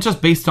 and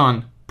just based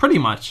on pretty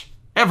much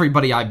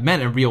everybody I've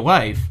met in real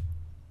life,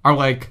 are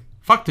like,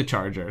 fuck the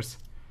Chargers.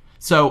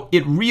 So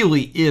it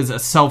really is a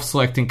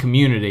self-selecting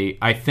community,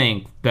 I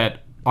think,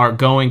 that are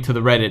going to the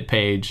Reddit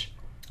page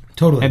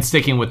Totally. and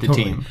sticking with the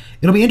team.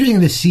 It'll be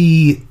interesting to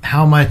see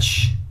how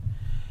much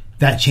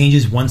that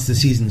changes once the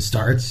season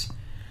starts.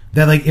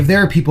 That, like, if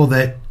there are people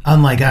that,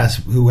 unlike us,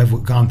 who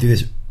have gone through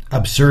this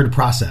absurd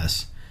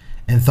process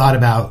and thought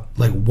about,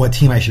 like, what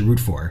team I should root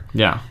for.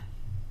 Yeah.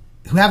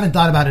 Who haven't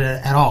thought about it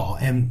at all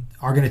and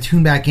are going to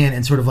tune back in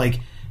and sort of, like,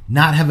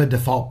 not have a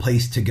default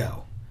place to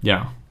go.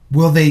 Yeah.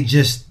 Will they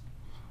just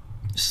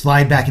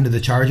slide back into the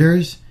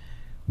Chargers?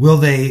 Will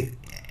they,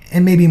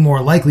 and maybe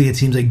more likely it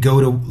seems like go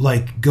to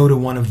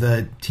one of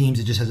the teams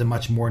that just has a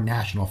much more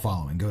national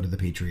following. Go to the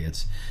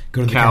Patriots,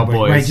 go to the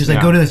Cowboys, right? Just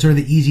like go to the sort of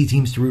the easy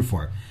teams to root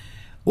for.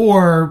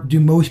 Or do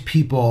most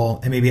people,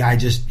 and maybe I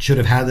just should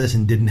have had this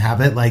and didn't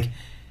have it, like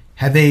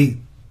have they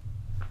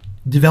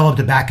developed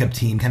a backup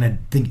team kind of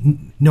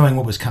knowing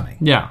what was coming?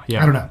 Yeah.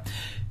 I don't know.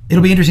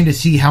 It'll be interesting to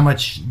see how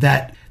much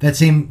that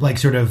same like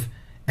sort of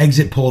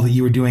exit poll that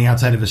you were doing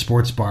outside of a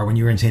sports bar when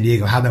you were in San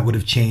Diego, how that would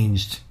have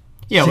changed.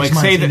 Yeah, like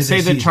say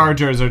the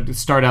Chargers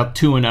start out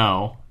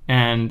 2-0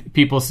 and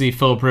people see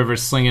Phillip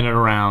Rivers slinging it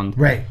around.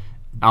 Right.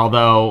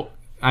 Although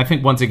I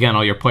think once again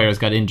all your players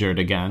got injured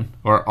again,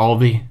 or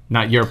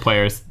not your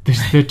players,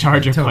 the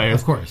Charger players.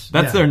 Of course.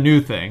 That's their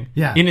new thing.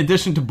 Yeah. In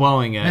addition to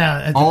blowing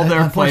it, all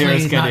their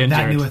players get injured. Not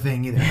that new a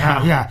thing either.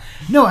 Yeah.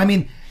 No, I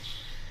mean,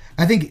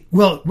 I think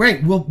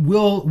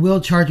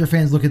will Charger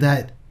fans look at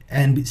that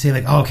and say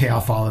like, oh, okay,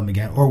 I'll follow them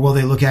again, or will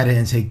they look at it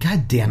and say,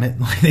 God damn it,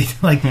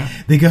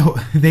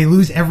 they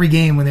lose every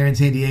game when they're in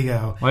San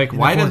Diego. Like,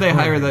 why did they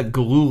hire that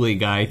Galuli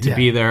guy to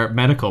be their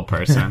medical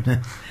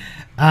person?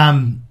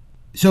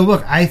 So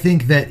look, I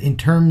think that in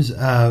terms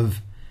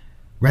of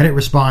Reddit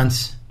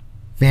response,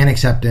 fan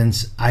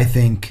acceptance, I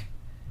think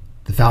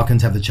the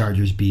Falcons have the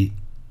Chargers beat.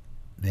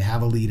 They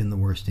have a lead in the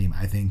worst team.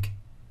 I think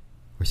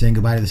we're saying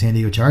goodbye to the San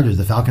Diego Chargers.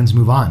 The Falcons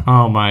move on.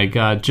 Oh my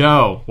God,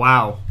 Joe!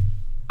 Wow,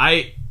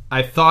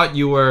 I thought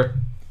you were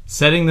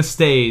setting the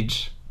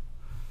stage.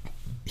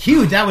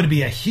 Huge. That would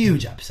be a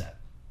huge upset.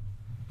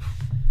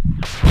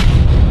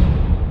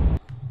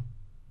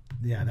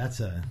 Yeah, that's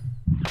a...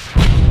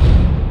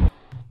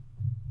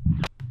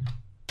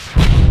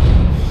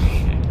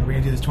 Are we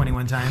going to do this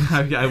 21 times?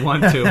 I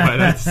want to, but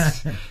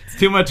it's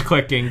too much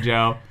clicking,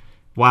 Joe.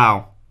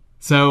 Wow.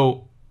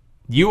 So,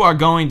 you are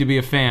going to be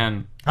a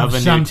fan of a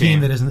some new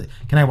team that isn't...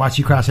 Can I watch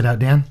you cross it out,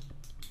 Dan?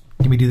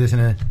 Can we do this in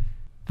a...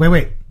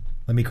 Wait.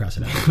 Let me cross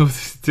it out.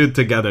 Let's do it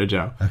together,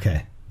 Joe.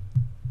 Okay.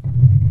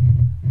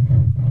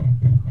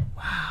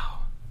 Wow.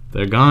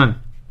 They're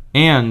gone.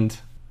 And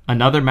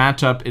another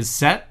matchup is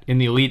set in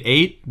the Elite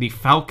Eight, the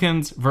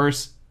Falcons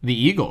versus the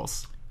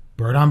Eagles.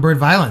 Bird-on-bird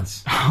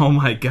violence. Oh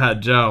my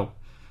God, Joe.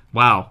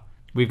 Wow.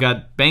 We've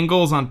got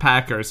Bengals on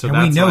Packers, so And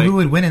that's we know like, who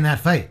would win in that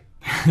fight.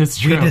 it's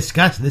true. We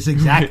discussed this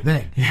exact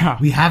thing. Yeah.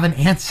 We have an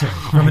answer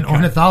from an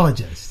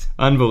ornithologist.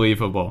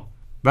 Unbelievable.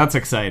 That's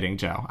exciting,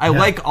 Joe. I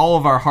like all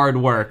of our hard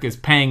work is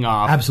paying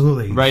off.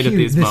 Absolutely. Right at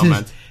these This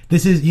moments.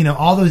 This is,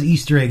 all those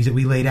Easter eggs that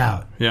we laid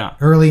out Yeah.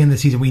 early in the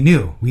season. We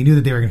knew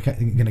that they were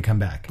going to come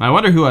back. I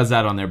wonder who has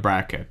that on their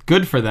bracket.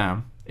 Good for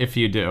them, if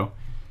you do.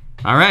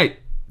 All right.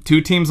 2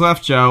 teams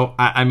left, Joe.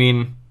 I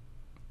mean,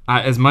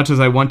 as much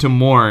as I want to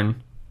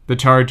mourn the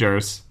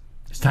Chargers,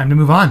 It's time to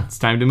move on. it's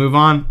time to move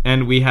on.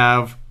 And we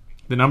have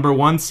the number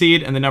 1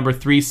 seed and the number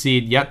 3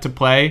 seed yet to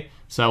play.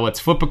 So let's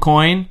flip a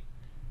coin.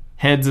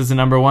 Heads is the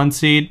number 1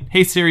 seed.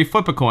 Hey, Siri,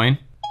 flip a coin.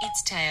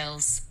 It's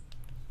tails.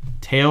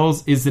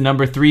 Tails is the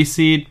number 3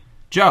 seed.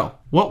 Joe,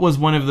 what was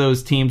one of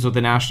those teams with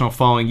the national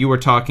following you were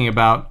talking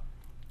about?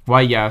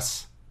 Why,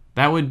 yes,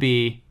 that would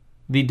be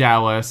the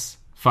Dallas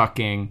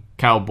fucking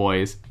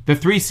Cowboys. The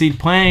 3 seed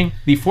playing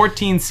the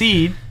 14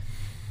 seed,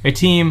 a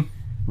team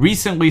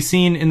recently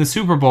seen in the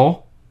Super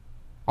Bowl,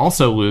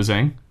 also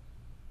losing,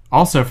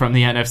 also from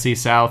the NFC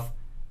South,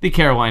 the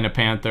Carolina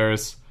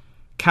Panthers.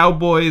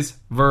 Cowboys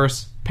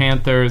versus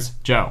Panthers.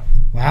 Joe.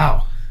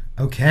 Wow.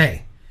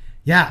 Okay.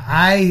 Yeah,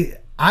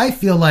 I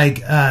feel like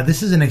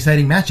this is an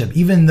exciting matchup.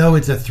 Even though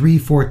it's a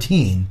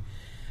 3-14,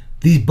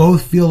 these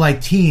both feel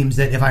like teams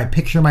that if I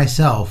picture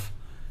myself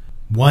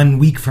 1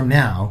 week from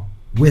now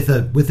with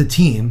a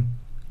team,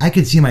 I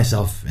could see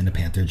myself in a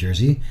Panther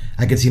jersey.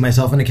 I could see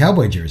myself in a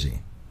Cowboy jersey.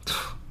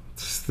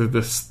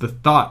 The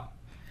thought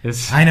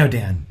is... I know,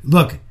 Dan.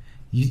 Look,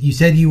 you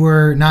said you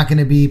were not going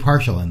to be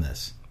partial in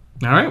this.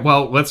 All right,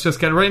 well, let's just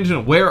get right into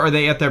it. Where are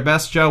they at their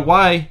best, Joe?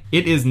 Why?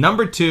 It is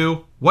number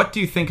 2. What do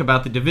you think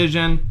about the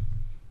division?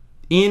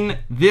 In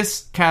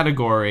this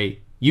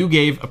category, you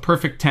gave a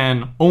perfect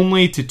 10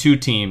 only to 2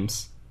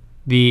 teams.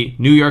 The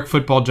New York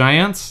Football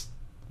Giants,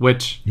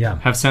 which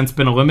have since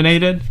been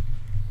eliminated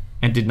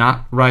and did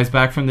not rise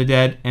back from the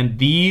dead. And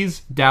these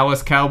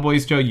Dallas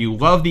Cowboys, Joe, you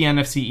love the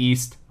NFC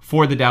East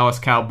for the Dallas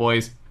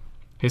Cowboys.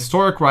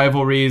 Historic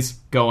rivalries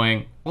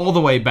going all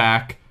the way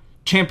back.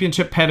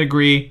 Championship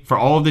pedigree for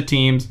all of the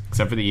teams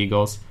except for the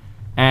Eagles.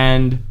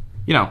 And,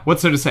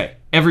 what's there to say?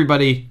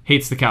 Everybody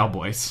hates the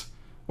Cowboys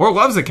or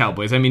loves the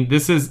Cowboys. I mean,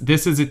 this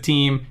is a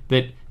team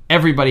that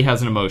everybody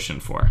has an emotion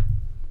for.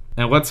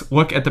 And let's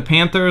look at the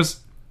Panthers.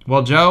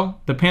 Well, Joe,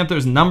 the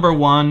Panthers' number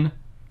 1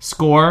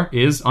 score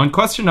is on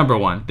question number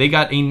 1. They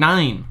got a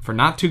 9 for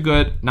not too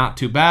good, not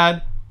too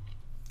bad.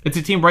 It's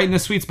a team right in the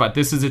sweet spot.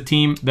 This is a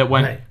team that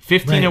went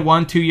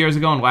 15-1 2 years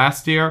ago, and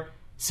last year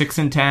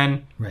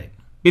 6-10. Right.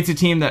 It's a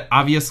team that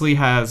obviously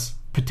has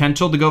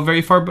potential to go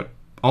very far, but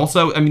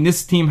also, I mean,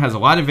 this team has a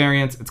lot of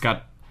variance. It's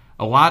got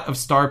a lot of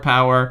star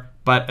power,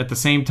 but at the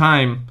same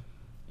time,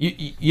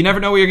 you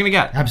never know what you're going to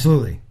get.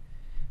 Absolutely.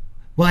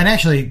 Well, and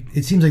actually,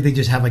 it seems like they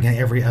just have like an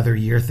every other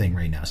year thing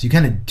right now. So you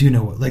kind of do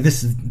know, like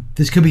this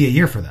could be a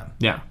year for them.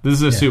 Yeah, this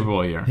is a Super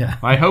Bowl year. Yeah.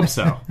 I hope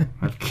so.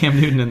 I have Cam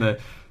Newton in the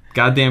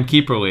goddamn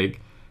keeper league.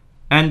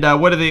 And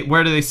where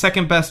do they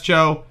second best,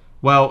 Joe?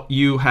 Well,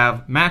 you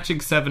have matching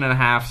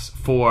 7.5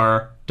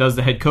 for does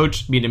the head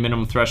coach meet a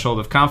minimum threshold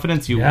of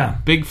confidence? You are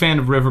a big fan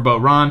of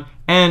Riverboat Ron.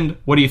 And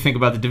what do you think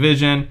about the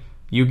division?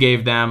 You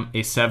gave them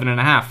a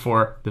 7.5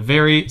 for the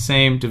very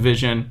same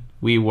division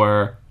we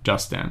were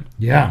just in.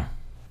 Yeah.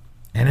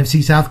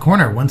 NFC South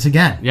corner once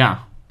again. Yeah.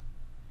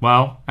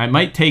 Well, I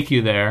might take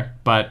you there,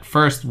 but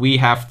first we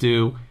have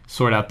to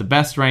sort out the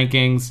best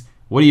rankings.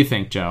 What do you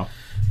think, Joe?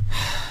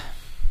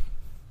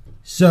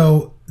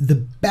 So the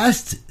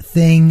best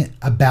thing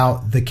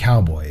about the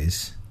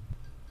Cowboys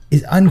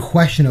is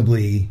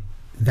unquestionably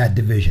that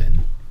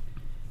division.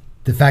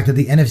 The fact that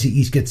the NFC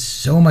East gets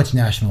so much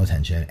national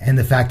attention and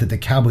the fact that the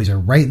Cowboys are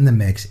right in the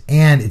mix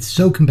and it's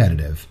so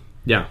competitive.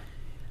 Yeah.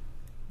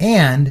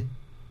 And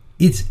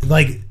it's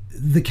like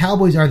the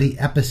Cowboys are the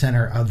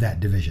epicenter of that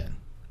division.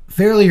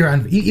 Fairly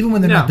or even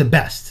when they're not the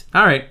best.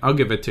 All right, I'll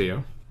give it to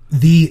you.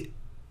 The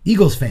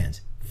Eagles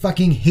fans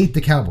fucking hate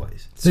the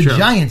Cowboys. The true.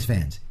 Giants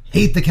fans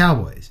hate the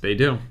Cowboys. They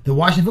do. The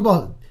Washington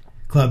Football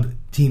Club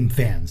team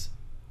fans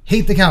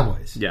hate the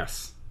Cowboys.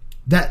 Yes.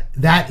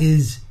 That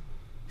is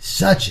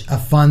such a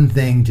fun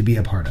thing to be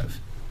a part of.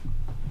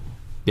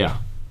 Yeah.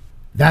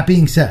 That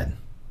being said,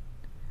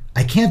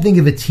 I can't think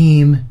of a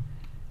team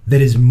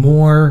that is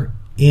more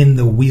in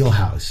the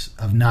wheelhouse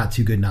of not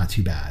too good, not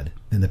too bad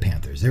than the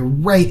Panthers. They're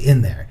right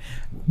in there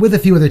with a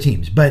few other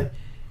teams, but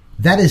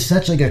that is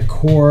such like a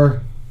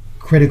core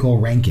critical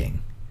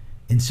ranking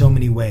in so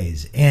many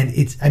ways. And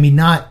it's, I mean,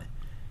 not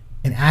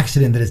an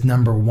accident that it's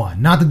number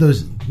 1. Not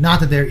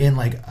that they're in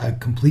like a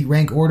complete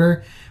rank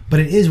order, but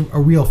it is a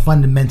real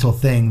fundamental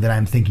thing that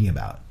I'm thinking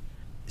about.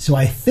 So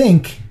I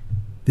think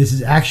this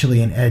is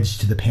actually an edge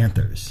to the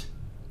Panthers.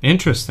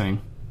 Interesting.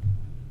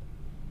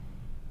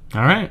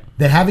 All right.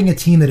 That having a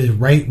team that is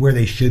right where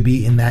they should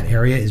be in that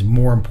area is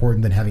more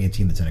important than having a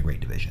team that's in a great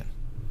division.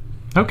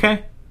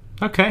 Okay.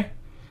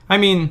 I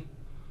mean,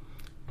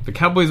 The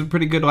Cowboys were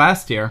pretty good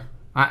last year.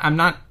 I'm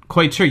not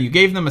quite sure. You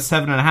gave them a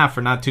 7.5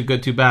 for not too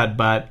good, too bad,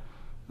 but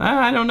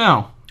I don't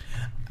know.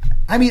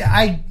 I mean,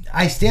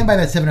 I stand by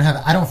that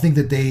 7.5. I don't think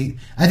that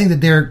I think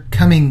that they're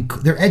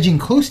edging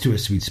close to a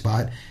sweet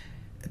spot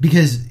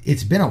because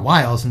it's been a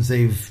while since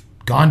they've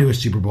gone to a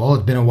Super Bowl.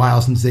 It's been a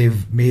while since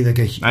they've made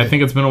I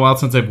think it's been a while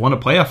since they've won a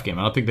playoff game.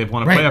 I don't think they've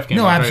won a playoff game.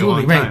 No, in a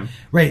absolutely. very long time.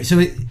 Right.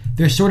 So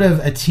they're sort of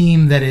a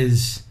team that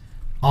is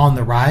on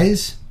the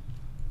rise,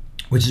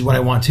 which is what I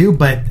want to,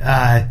 but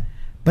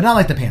not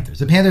like the Panthers.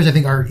 The Panthers, I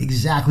think, are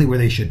exactly where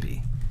they should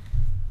be.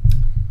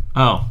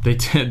 Oh, they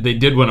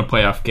did win a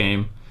playoff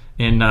game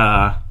in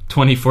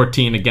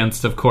 2014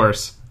 against, of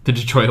course, the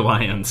Detroit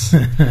Lions.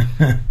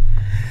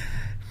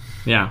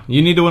 Yeah,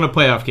 you need to win a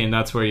playoff game.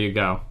 That's where you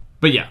go.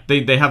 But yeah,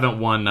 they haven't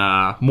won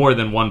more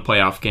than one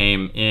playoff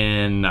game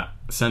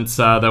since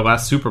their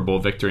last Super Bowl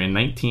victory in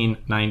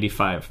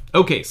 1995.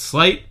 Okay,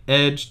 slight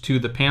edge to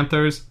the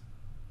Panthers.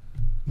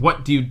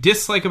 What do you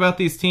dislike about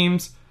these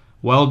teams?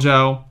 Well,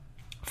 Joe,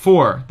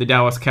 for the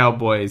Dallas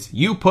Cowboys,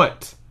 you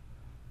put,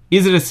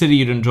 is it a city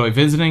you'd enjoy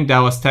visiting?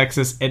 Dallas,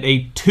 Texas, at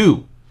a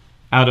 2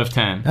 out of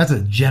 10. That's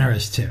a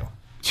generous 2.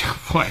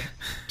 Boy,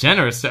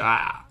 generous.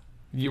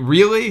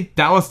 Really?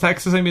 Dallas,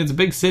 Texas? I mean, it's a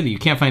big city. You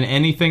can't find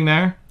anything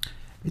there?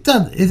 It's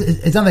not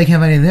that I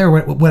can't find anything there.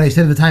 What I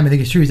said at the time, I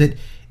think it's true, is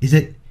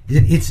that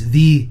it's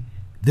the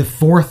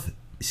fourth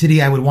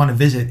city I would want to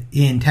visit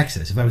in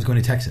Texas if I was going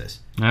to Texas.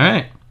 All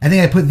right. I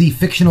think I put the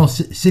fictional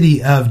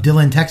city of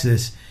Dillon,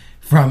 Texas,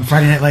 from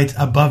Friday Night Lights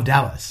above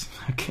Dallas.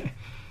 Okay.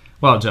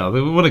 Well,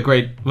 Joe, what a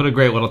great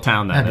little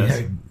town that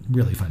is. A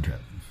really fun trip.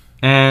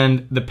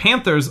 And the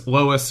Panthers'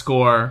 lowest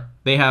score,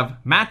 they have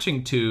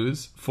matching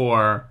 2s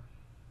for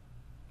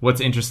what's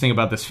interesting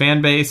about this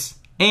fan base,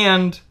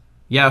 and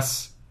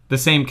yes, the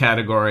same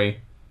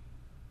category.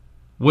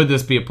 Would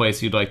this be a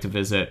place you'd like to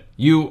visit?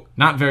 You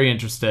not very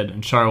interested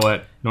in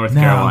Charlotte, North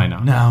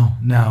Carolina.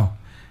 No.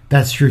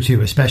 That's true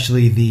too,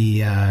 especially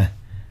the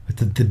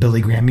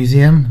Billy Graham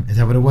Museum. Is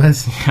that what it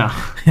was?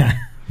 Yeah.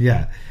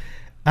 Yeah.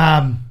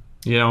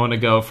 You don't want to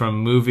go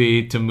from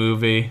movie to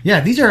movie. Yeah,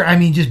 these are,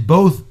 just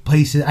both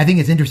places. I think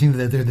it's interesting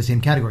that they're the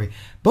same category.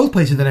 Both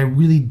places that I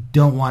really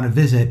don't want to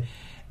visit.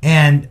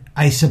 And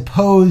I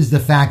suppose the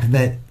fact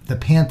that the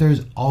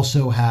Panthers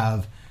also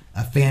have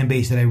a fan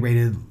base that I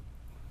rated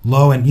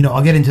low, and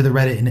I'll get into the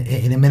Reddit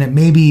in a minute,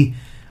 maybe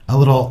a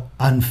little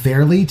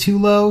unfairly too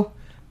low,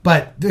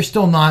 but they're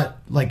still not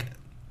like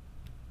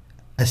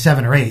a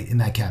 7 or 8 in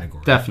that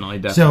category.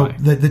 Definitely. So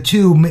the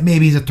 2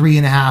 maybe is a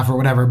 3.5 or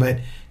whatever, but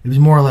it was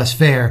more or less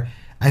fair.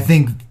 I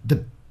think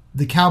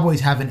the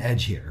Cowboys have an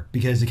edge here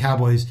because the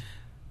Cowboys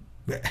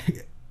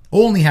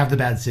only have the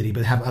bad city,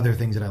 but have other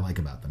things that I like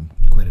about them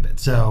quite a bit.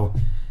 So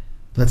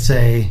let's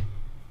say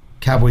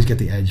Cowboys get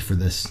the edge for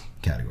this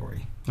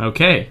category.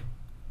 Okay.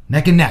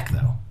 Neck and neck,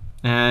 though.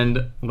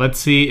 And let's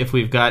see if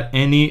we've got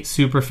any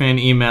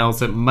superfan emails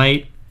that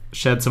might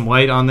shed some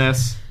light on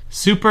this.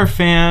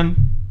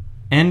 Superfan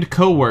and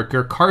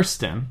coworker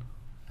Karsten.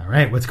 All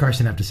right, what's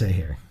Karsten have to say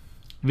here?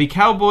 The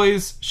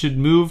Cowboys should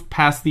move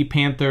past the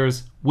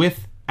Panthers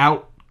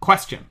without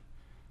question.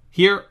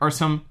 Here are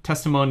some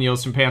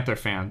testimonials from Panther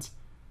fans.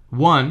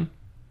 1,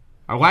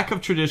 our lack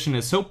of tradition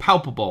is so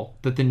palpable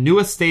that the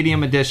newest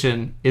stadium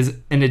addition is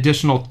an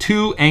additional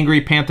 2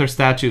 angry Panther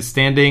statues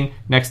standing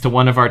next to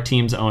one of our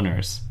team's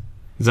owners.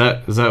 Is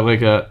that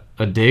like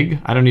a dig?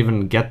 I don't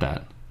even get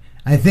that.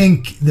 I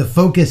think the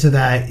focus of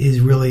that is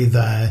really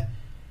that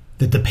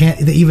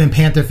even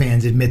Panther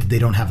fans admit that they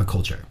don't have a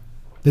culture.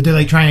 That they're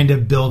like trying to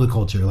build a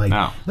culture. Like,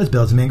 Let's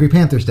build some angry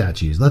Panther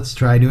statues. Let's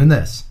try doing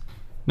this.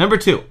 Number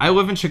 2, I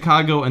live in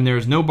Chicago and there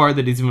is no bar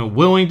that is even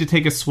willing to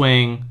take a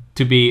swing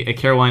to be a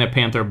Carolina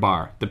Panther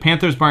bar. The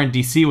Panthers bar in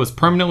D.C. was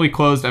permanently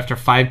closed after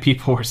 5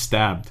 people were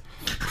stabbed.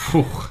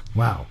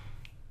 Wow.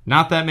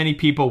 Not that many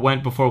people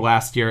went before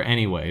last year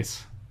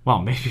anyways. Well,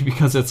 maybe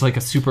because it's like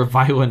a super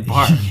violent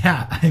bar.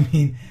 Yeah,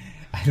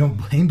 I don't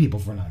blame people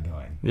for not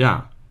going.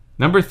 Yeah.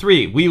 Number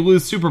 3, we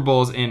lose Super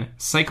Bowls in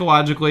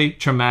psychologically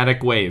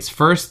traumatic ways.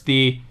 First,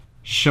 the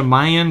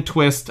Shyamalan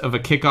twist of a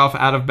kickoff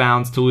out of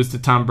bounds to lose to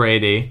Tom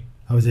Brady.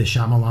 Oh, is it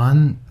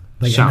Shyamalan?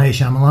 Like M. Night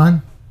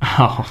Shyamalan?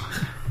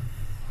 Oh.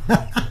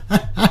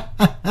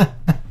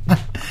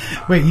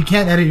 Wait, you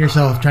can't edit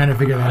yourself trying to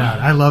figure that out.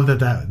 I love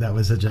that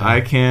was such a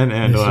I can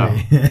and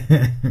well.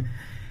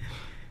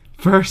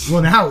 First.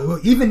 Well,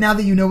 even now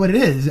that you know what it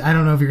is, I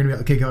don't know if you're going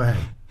to be... Okay, go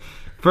ahead.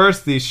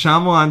 First, the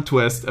Shyamalan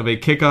twist of a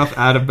kickoff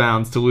out of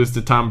bounds to lose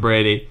to Tom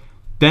Brady.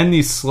 Then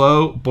the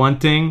slow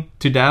blunting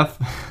to death.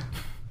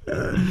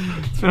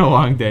 It's been a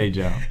long day,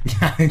 Joe.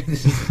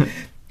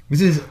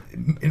 This is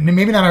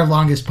maybe not our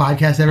longest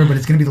podcast ever, but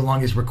it's going to be the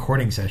longest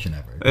recording session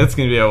ever. It's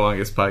going to be our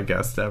longest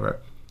podcast ever.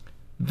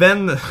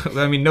 Then,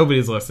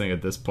 nobody's listening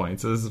at this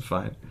point, so this is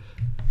fine.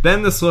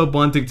 Then the slow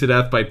blunting to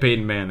death by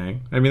Peyton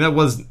Manning.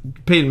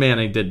 Peyton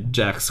Manning did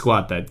jack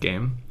squat that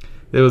game.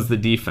 It was the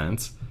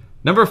defense.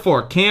 Number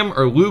 4, Cam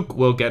or Luke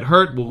will get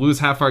hurt, we'll lose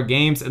half our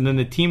games, and then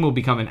the team will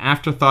become an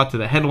afterthought to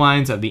the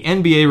headlines of the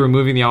NBA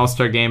removing the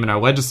All-Star game and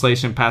our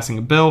legislation passing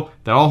a bill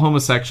that all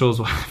homosexuals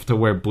will have to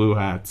wear blue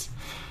hats.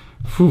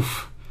 Whew.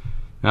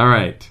 All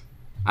right.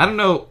 I don't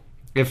know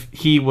if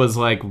he was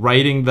like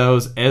writing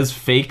those as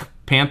fake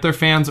Panther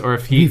fans or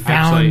if He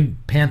found actually...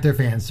 Panther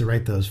fans to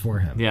write those for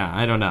him. Yeah,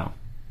 I don't know.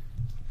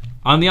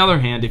 On the other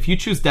hand, if you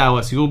choose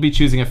Dallas, you will be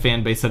choosing a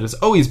fan base that has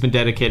always been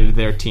dedicated to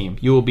their team.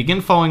 You will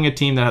begin following a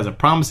team that has a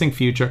promising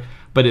future,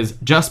 but is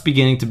just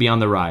beginning to be on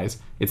the rise.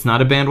 It's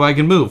not a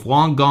bandwagon move.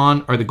 Long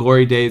gone are the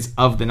glory days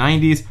of the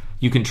 90s.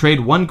 You can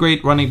trade one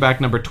great running back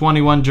number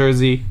 21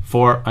 jersey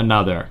for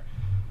another.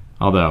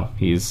 Although,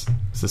 he's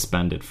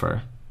suspended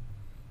for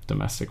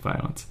domestic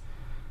violence.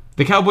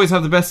 The Cowboys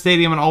have the best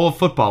stadium in all of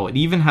football. It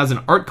even has an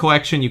art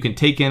collection you can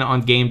take in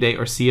on game day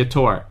or see a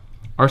tour.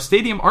 Our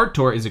Stadium Art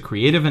Tour is a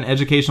creative and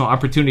educational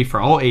opportunity for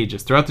all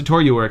ages. Throughout the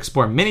tour, you will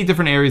explore many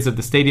different areas of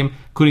the stadium,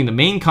 including the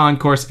main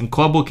concourse and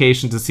club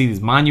locations to see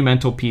these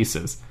monumental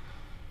pieces.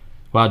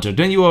 Wow, Joe,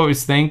 don't you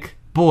always think,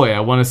 boy,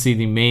 I want to see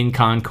the main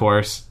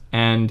concourse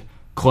and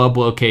club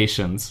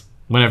locations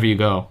whenever you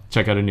go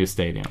check out a new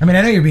stadium? I mean,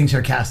 I know you're being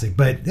sarcastic,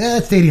 but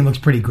that stadium looks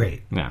pretty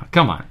great. Yeah,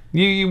 come on.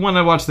 You want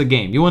to watch the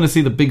game. You want to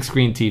see the big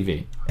screen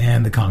TV.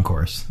 And the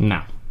concourse.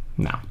 No.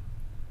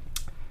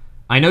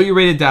 I know you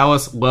rated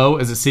Dallas low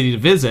as a city to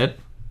visit,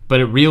 but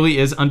it really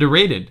is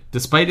underrated.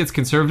 Despite its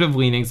conservative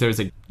leanings,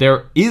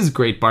 there is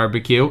great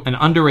barbecue, an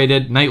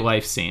underrated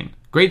nightlife scene.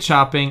 Great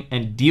shopping,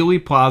 and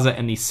Dealey Plaza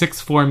and the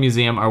Sixth Floor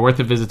Museum are worth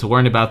a visit to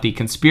learn about the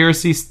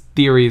conspiracy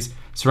theories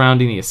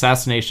surrounding the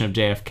assassination of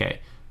JFK.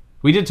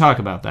 We did talk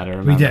about that, I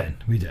remember.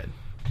 We did.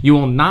 You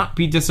will not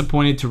be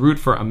disappointed to root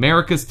for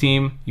America's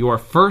team. Your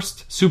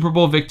first Super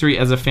Bowl victory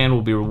as a fan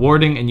will be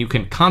rewarding, and you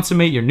can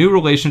consummate your new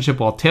relationship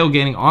while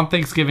tailgating on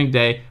Thanksgiving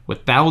Day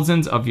with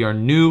thousands of your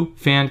new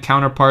fan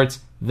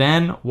counterparts.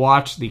 Then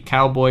watch the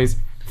Cowboys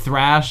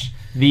thrash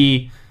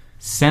the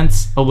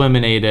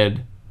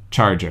since-eliminated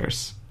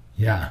Chargers.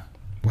 Yeah.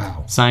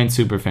 Wow. Signed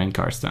Superfan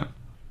Karsten.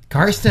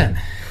 Karsten.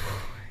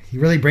 He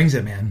really brings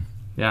it, man.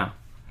 Yeah.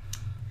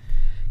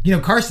 You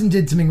know, Karsten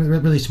did something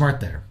really smart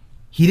there.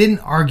 He didn't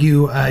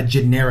argue a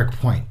generic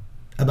point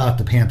about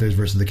the Panthers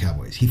versus the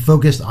Cowboys. He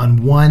focused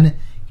on one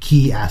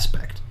key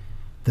aspect,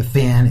 the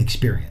fan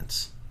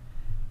experience.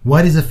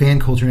 What is a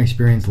fan culture and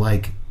experience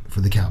like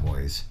for the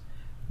Cowboys?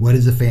 What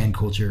is a fan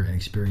culture and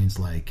experience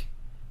like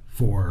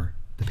for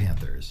the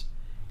Panthers?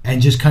 And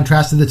just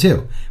contrasted the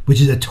two, which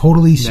is a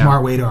totally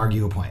smart way to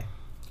argue a point.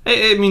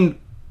 I mean,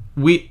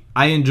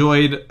 I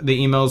enjoyed the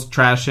emails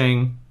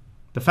trashing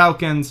the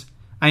Falcons.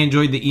 I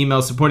enjoyed the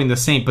emails supporting the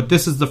Saints, but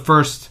this is the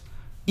first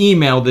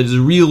email that is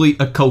really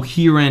a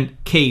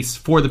coherent case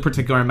for the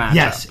particular matchup.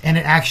 Yes, and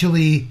it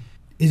actually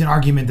is an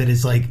argument that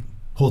is like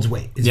holds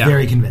weight. It's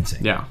very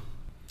convincing. Yeah.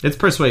 It's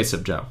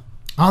persuasive, Joe.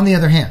 On the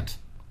other hand,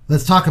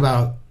 let's talk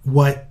about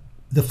what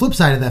the flip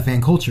side of that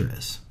fan culture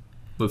is.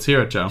 Let's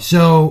hear it, Joe.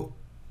 So,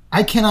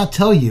 I cannot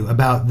tell you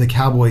about the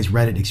Cowboys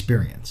Reddit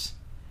experience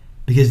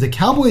because the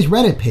Cowboys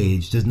Reddit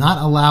page does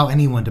not allow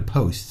anyone to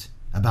post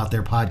about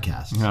their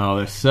podcast. Oh,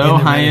 they're so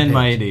high and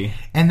mighty.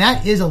 And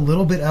that is a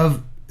little bit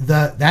of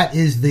that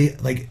is the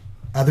like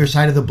other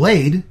side of the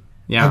blade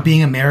of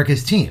being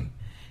America's team.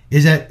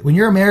 Is that when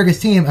you're America's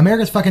team,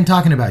 America's fucking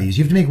talking about you. So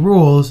you have to make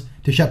rules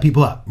to shut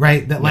people up,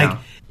 right? That like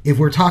if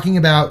we're talking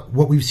about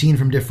what we've seen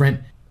from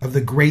different of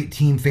the great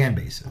team fan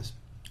bases,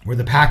 where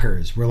the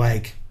Packers were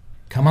like,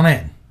 come on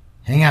in,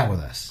 hang out with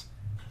us.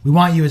 We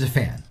want you as a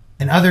fan.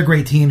 And other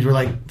great teams were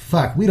like,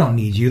 fuck, we don't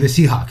need you. The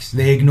Seahawks,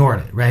 they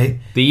ignored it, right?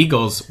 The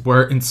Eagles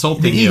were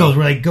insulting you. The Eagles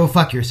were like, go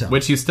fuck yourself.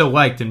 Which you still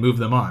liked and moved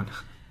them on.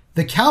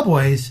 The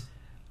Cowboys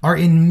are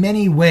in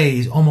many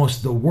ways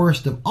almost the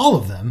worst of all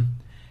of them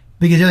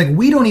because they're like,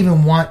 we don't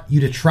even want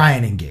you to try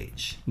and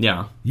engage.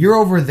 Yeah. You're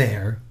over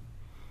there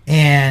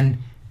and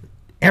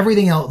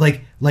everything else,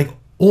 like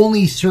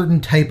only certain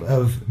type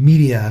of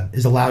media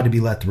is allowed to be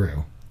let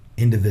through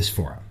into this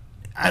forum.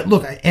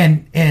 Look,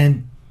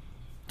 and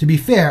to be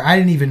fair, I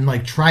didn't even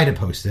like try to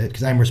post it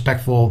because I'm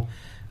respectful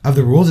of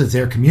the rules. It's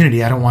their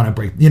community. I don't want to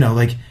break, I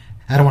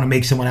don't want to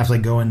make someone have to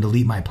like go and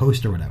delete my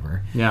post or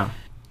whatever. Yeah.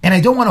 And I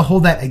don't want to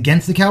hold that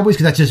against the Cowboys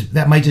because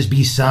that might just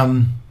be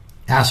some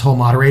asshole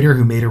moderator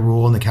who made a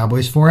rule in the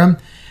Cowboys forum.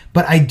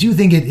 But I do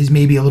think it is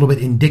maybe a little bit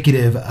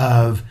indicative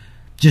of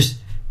just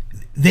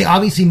they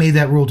obviously made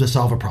that rule to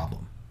solve a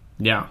problem.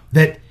 Yeah.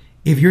 That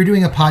if you're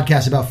doing a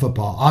podcast about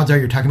football, odds are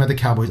you're talking about the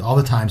Cowboys all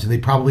the time. So they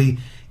probably,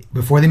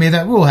 before they made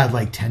that rule, had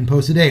like 10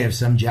 posts a day of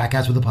some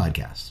jackass with a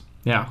podcast.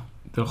 Yeah.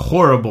 The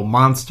horrible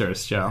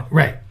monsters, Joe.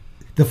 Right.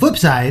 The flip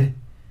side,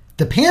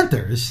 the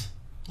Panthers,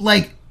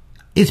 like,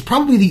 it's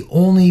probably the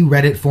only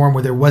Reddit forum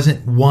where there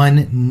wasn't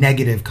one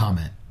negative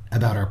comment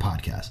about our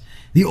podcast.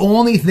 The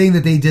only thing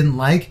that they didn't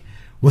like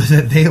was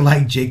that they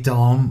liked Jake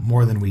Delhomme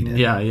more than we did.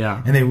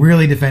 Yeah. And they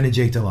really defended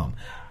Jake Delhomme.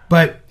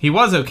 But he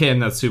was okay in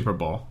that Super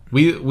Bowl.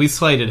 We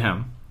slighted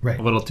him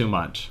a little too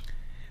much.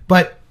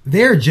 But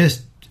they're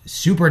just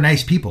super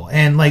nice people.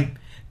 And like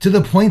to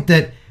the point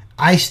that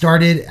I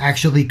started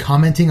actually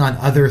commenting on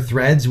other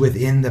threads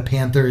within the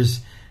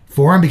Panthers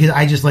forum because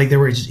I just like there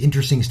was just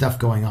interesting stuff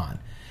going on.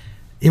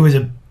 It was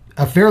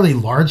a fairly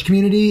large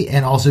community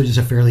and also just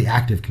a fairly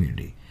active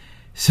community.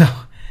 So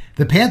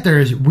the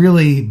Panthers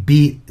really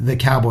beat the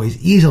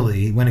Cowboys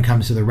easily when it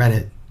comes to the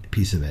Reddit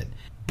piece of it.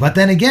 But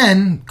then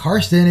again,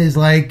 Karsten is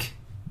like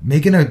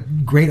making a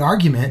great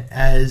argument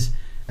as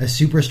a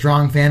super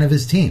strong fan of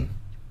his team.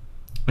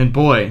 And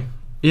boy,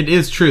 it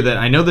is true that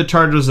I know the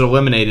Chargers are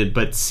eliminated,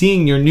 but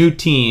seeing your new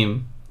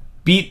team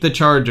beat the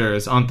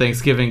Chargers on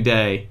Thanksgiving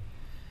Day,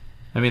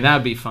 I mean, that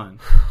would be fun.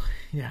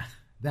 Yeah,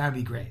 that would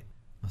be great.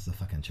 Unless the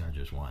fucking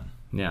Chargers won.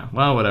 Yeah,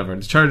 well, whatever.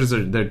 The Chargers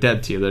they're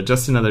dead to you. They're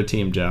just another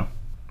team, Joe.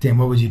 Dan,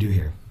 what would you do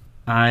here?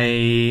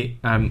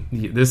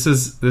 This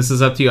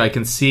is up to you. I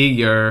can see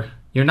you're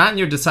not in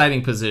your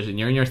deciding position.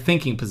 You're in your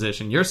thinking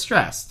position. You're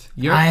stressed.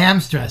 I am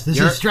stressed. This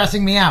is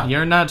stressing me out.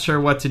 You're not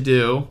sure what to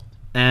do,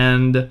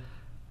 and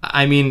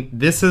I mean,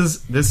 this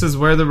is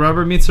where the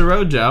rubber meets the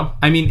road, Joe.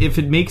 I mean, if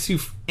it makes you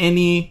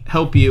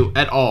help you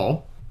at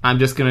all, I'm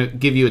just gonna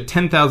give you a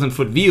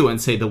 10,000-foot view and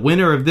say the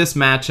winner of this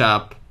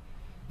matchup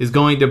is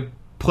going to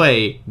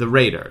play the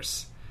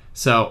Raiders.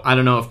 So I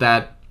don't know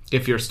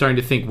if you're starting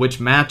to think which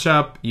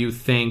matchup you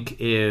think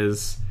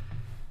is.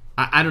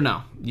 I don't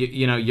know.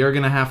 You know, you're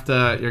gonna have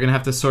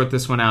to sort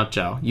this one out,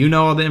 Joe. You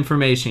know all the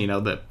information. You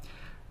know that.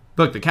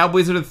 Look, the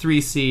Cowboys are the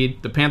 3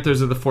 seed. The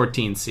Panthers are the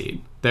 14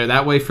 seed. They're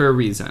that way for a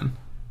reason.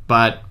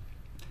 But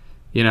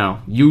you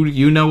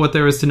know what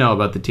there is to know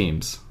about the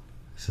teams.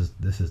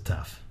 This is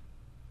tough.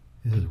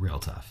 This is real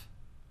tough.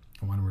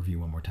 I want to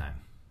review one more time.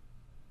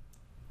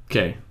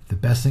 Okay. The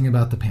best thing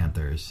about the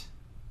Panthers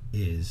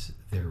is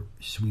their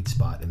sweet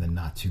spot in the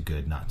not too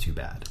good, not too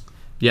bad.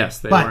 Yes,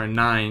 they were a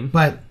 9.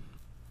 But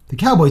the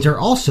Cowboys are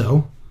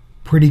also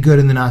pretty good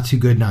in the not too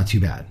good, not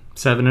too bad.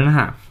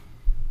 7.5.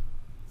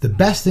 The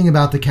best thing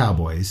about the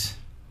Cowboys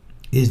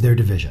is their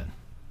division.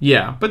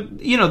 Yeah,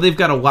 but you know they've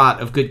got a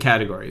lot of good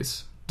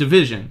categories.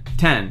 Division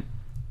 10.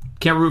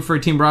 Can't root for a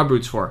team Rob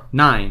roots for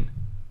 9.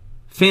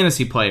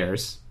 Fantasy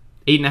players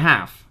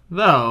 8.5.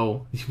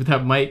 Though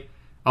that might,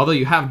 although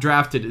you have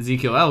drafted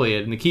Ezekiel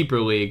Elliott in the keeper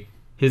league,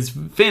 his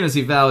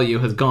fantasy value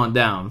has gone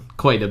down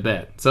quite a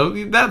bit. So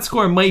that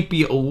score might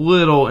be a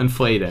little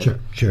inflated.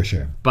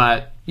 Sure.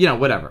 But, you know,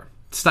 whatever.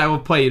 Style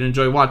of play you'd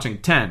enjoy watching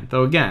 10.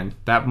 Though again,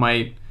 that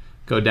might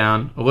go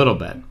down a little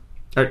bit.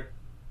 Or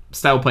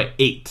style of play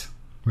 8.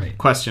 Right.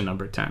 Question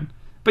number 10.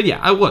 But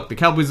yeah, look, the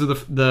Cowboys are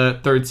the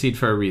 3rd seed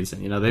for a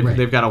reason. You know,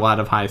 they've got a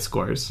lot of high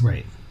scores.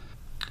 Right.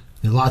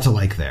 There's a lot to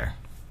like there.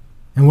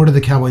 And what are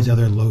the Cowboys'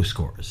 other low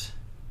scores?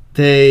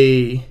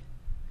 They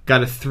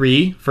got a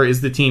 3 for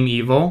Is the Team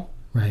Evil?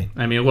 Right.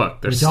 I mean,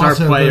 look, their Which star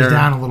also player goes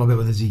down a little bit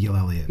with Ezekiel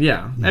Elliott.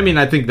 Yeah. I mean,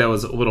 I think that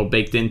was a little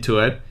baked into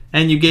it.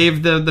 And you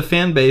gave the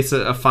fan base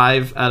a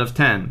 5 out of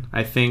 10.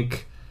 I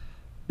think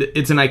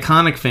it's an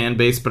iconic fan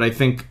base, but I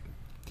think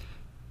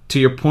to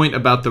your point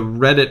about the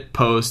Reddit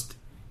post,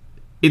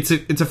 it's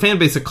a fan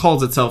base that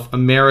calls itself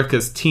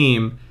America's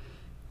team,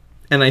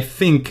 and I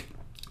think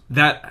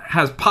that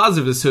has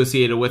positives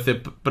associated with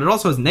it, but it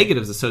also has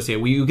negatives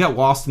associated where you get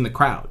lost in the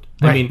crowd.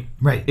 Right, I mean,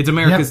 right. It's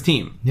America's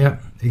team.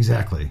 Yep,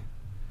 exactly.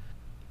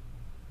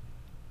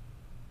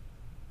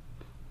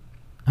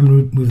 I'm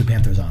going to move the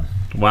Panthers on.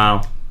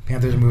 Wow.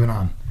 Panthers are moving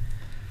on.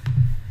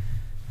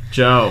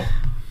 Joe,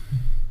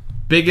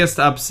 biggest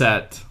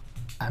upset.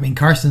 I mean,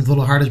 Carson's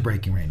little heart is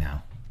breaking right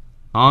now.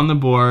 On the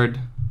board,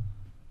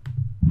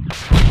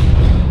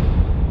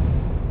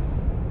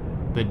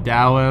 the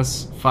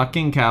Dallas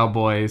fucking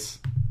Cowboys.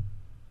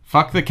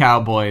 Fuck the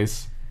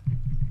Cowboys.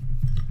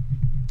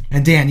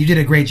 And Dan, you did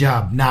a great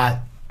job not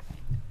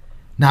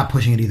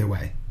pushing it either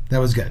way. That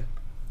was good.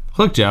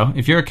 Look, Joe,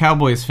 if you're a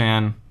Cowboys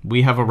fan,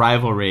 we have a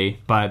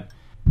rivalry, but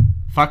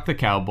fuck the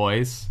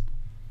Cowboys.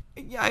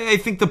 I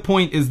think the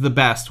point is the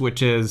best,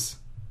 which is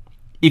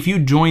if you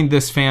joined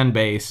this fan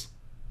base,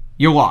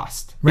 you're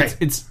lost. Right.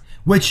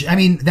 Which, I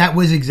mean, that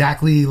was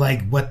exactly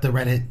like what the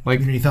Reddit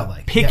community felt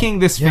like. Picking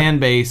this fan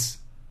base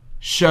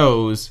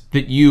shows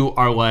that you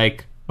are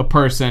like a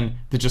person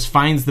that just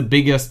finds the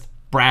biggest,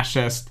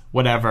 brashest,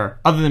 whatever,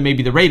 other than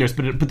maybe the Raiders,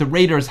 but the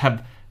Raiders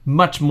have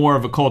much more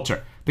of a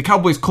culture. The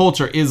Cowboys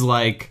culture is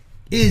like...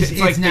 It's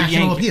like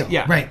national appeal.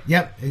 Yeah. Right,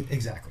 yep,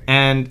 exactly.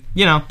 And,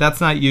 you know,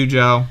 that's not you,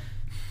 Joe.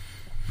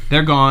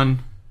 They're gone,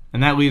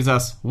 and that leaves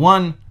us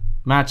one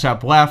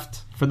matchup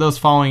left. For those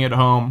following at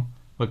home,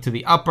 look to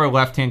the upper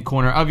left-hand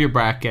corner of your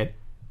bracket.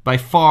 By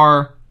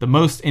far the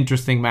most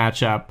interesting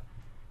matchup,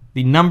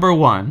 the number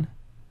 1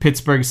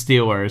 Pittsburgh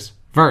Steelers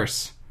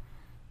versus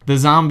the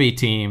zombie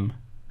team,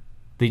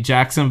 the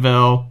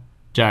Jacksonville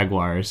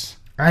Jaguars.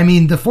 I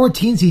mean, the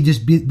 14 seed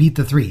just beat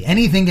the 3.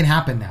 Anything can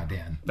happen now,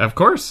 Dan. Of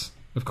course.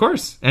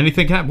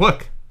 Anything can happen.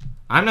 Look,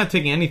 I'm not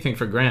taking anything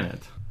for granted.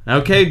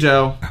 Okay,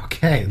 Joe.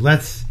 Okay,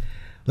 let's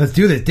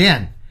do this.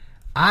 Dan,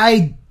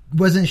 I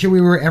wasn't sure we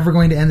were ever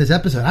going to end this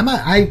episode.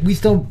 We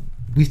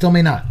still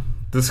may not.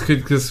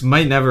 This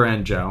might never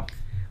end, Joe.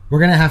 We're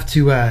going to have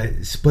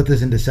to split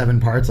this into 7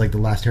 parts like the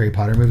last Harry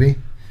Potter movie.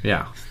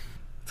 Yeah.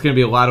 It's going to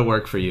be a lot of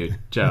work for you,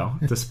 Joe,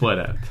 to split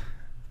it.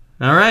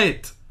 All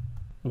right.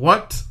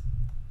 What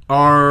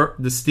are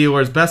the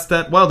Steelers' best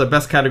at? Well, their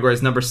best category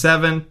is number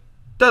 7.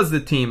 Does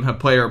the team have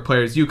player or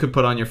players you could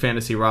put on your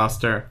fantasy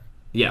roster?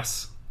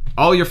 Yes.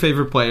 all your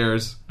favorite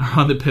players are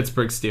on the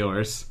Pittsburgh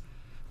Steelers.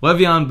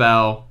 Le'Veon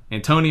Bell,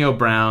 Antonio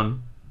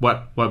Brown.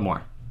 What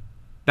more?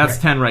 That's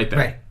 10 right there.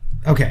 Right.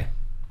 Okay.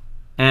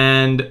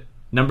 And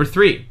number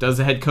 3, does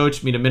the head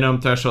coach meet a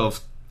minimum threshold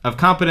of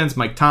competence?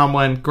 Mike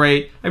Tomlin,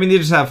 great. I mean, they're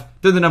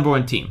the number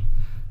 1 team.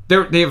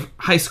 They have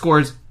high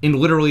scores in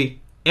literally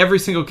every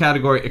single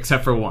category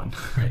except for one.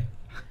 Right.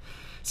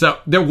 So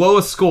their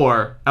lowest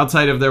score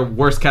outside of their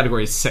worst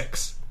category is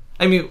 6.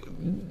 I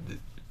mean,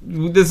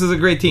 this is a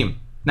great team.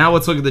 Now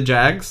let's look at the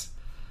Jags.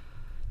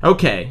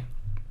 Okay.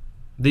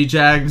 The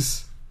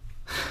Jags'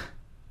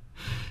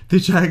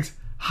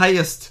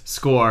 highest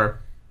score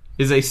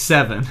is a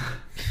 7.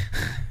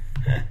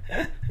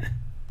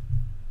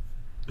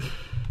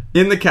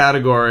 In the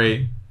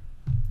category,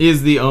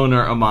 is the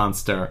owner a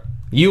monster?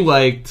 You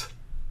liked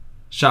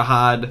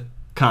Shahid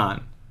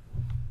Khan.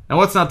 Now,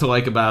 what's not to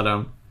like about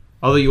him?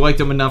 Although you liked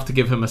him enough to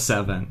give him a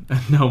 7.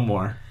 No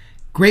more.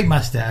 Great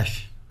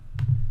mustache.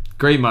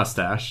 Great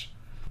mustache.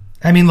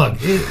 I mean, look,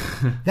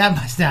 that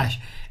mustache,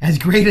 as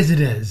great as it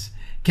is,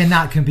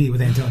 cannot compete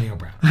with Antonio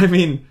Brown. I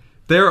mean,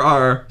 their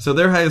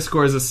highest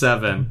score is a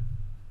 7.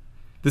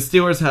 The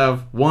Steelers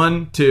have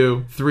 1,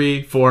 2,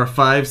 3, 4,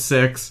 5,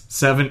 6,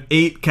 7,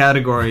 8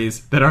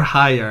 categories that are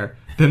higher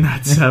than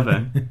that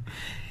 7.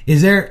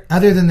 Is there,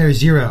 other than their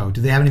 0, do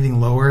they have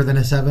anything lower than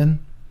a 7?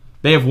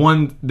 They have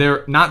one.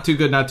 They're not too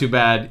good, not too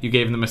bad. You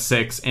gave them a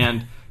 6,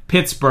 and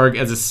Pittsburgh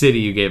as a city,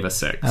 you gave a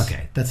 6.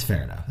 Okay, that's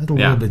fair enough. That's a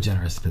little bit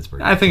generous to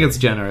Pittsburgh. I think it's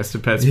generous to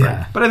Pittsburgh,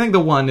 Yeah. but I think the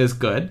 1 is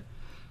good.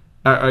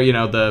 Or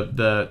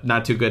the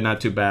not too good, not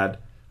too bad.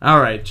 All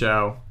right,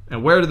 Joe.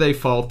 And where do they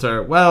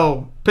falter?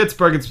 Well,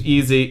 Pittsburgh, it's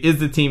easy. Is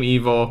the team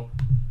evil?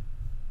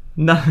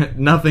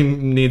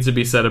 Nothing needs to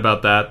be said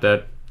about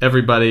that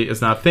everybody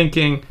is not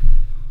thinking.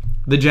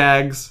 The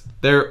Jags,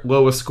 their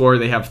lowest score,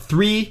 they have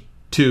 3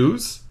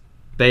 2s.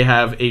 They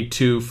have a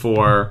 2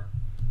 for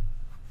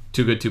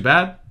too good, too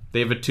bad. They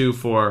have a 2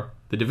 for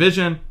the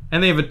division.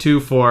 And they have a 2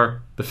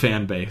 for the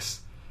fan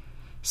base.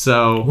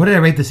 So, What did I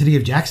rate the city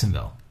of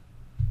Jacksonville?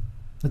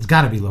 That's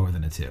got to be lower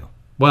than a 2.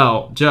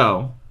 well,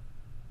 Joe,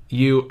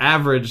 you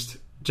averaged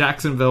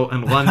Jacksonville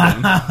and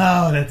London.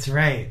 Oh, that's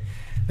right.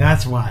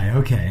 That's why.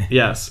 Okay.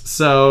 Yes.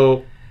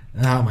 So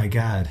Oh, my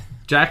God.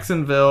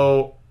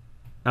 Jacksonville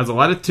has a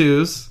lot of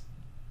 2s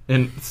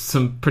in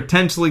some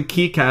potentially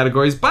key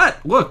categories. But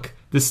look,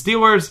 the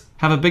Steelers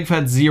have a big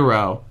fat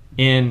 0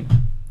 in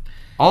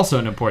also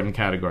an important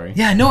category.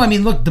 Yeah, no, I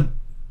mean, look, the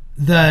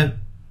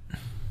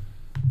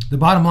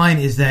bottom line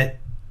is that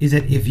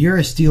if you're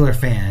a Steeler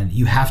fan,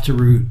 you have to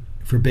root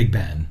for Big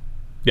Ben.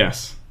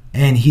 Yes.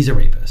 And he's a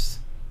rapist,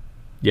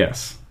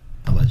 Yes.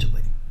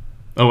 allegedly.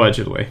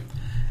 Allegedly.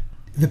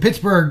 The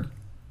Pittsburgh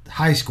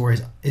high score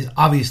is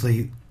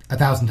obviously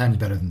 1,000 times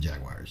better than the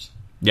Jaguars.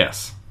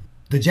 Yes.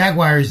 The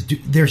Jaguars,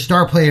 their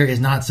star player is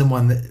not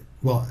someone that,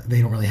 well,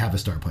 they don't really have a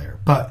star player,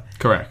 but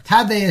Correct.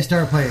 had they a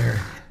star player,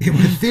 it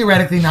would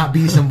theoretically not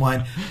be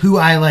someone who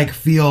I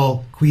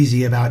feel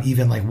queasy about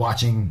even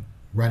watching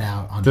run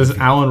out on Does the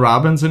field. Allen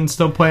Robinson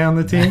still play on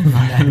the team?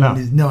 I No.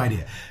 have no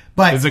idea.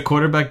 But Is it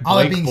quarterback All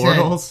that Blake being said,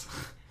 Bortles?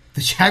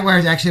 the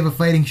Jaguars actually have a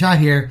fighting shot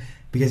here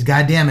because,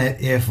 goddamn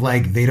it, if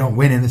they don't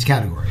win in this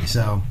category,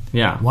 so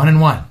Yeah.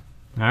 1-1.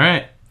 All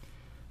right.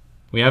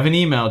 We have an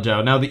email,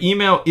 Joe. Now, the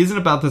email isn't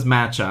about this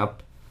matchup,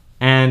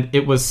 and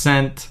it was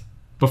sent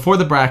before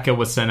the bracket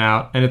was sent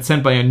out, and it's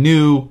sent by a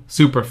new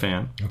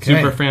superfan. Okay.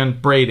 Superfan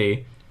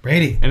Brady.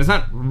 Brady, And it's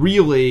not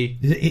really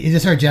is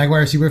this our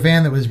Jaguar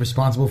superfan that was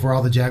responsible for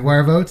all the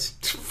Jaguar votes?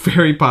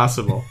 very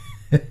possible.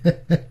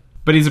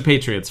 But he's a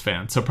Patriots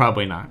fan, so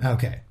probably not.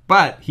 Okay.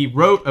 But he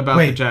wrote about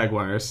Wait. the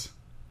Jaguars.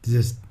 Is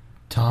this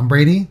Tom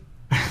Brady?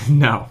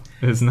 No,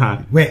 it's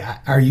not. Wait,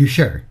 are you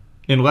sure?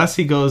 Unless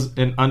he goes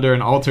under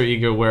an alter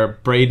ego where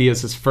Brady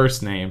is his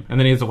first name, and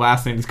then he has a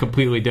last name that's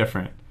completely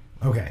different.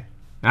 Okay.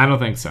 I don't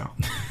think so.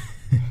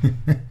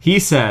 He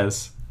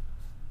says,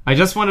 I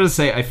just wanted to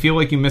say I feel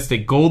like you missed a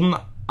golden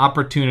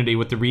opportunity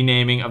with the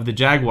renaming of the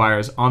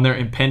Jaguars on their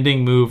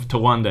impending move to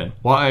London.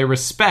 While I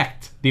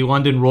respect the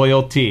London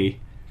royalty,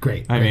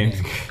 Great. mean-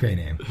 Name. Great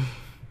name.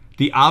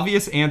 the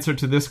obvious answer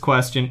to this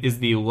question is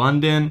the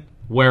London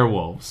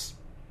Werewolves.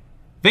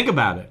 Think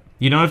about it.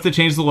 You don't have to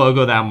change the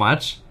logo that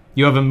much.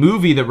 You have a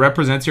movie that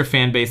represents your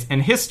fan base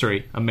and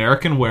history,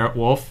 American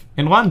Werewolf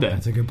in London.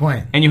 That's a good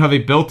point. And you have a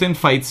built-in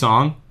fight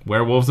song,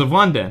 Werewolves of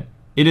London.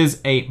 It is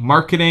a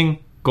marketing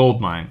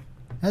goldmine.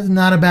 That's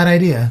not a bad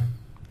idea.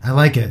 I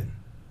like it.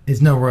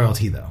 It's no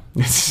royalty, though.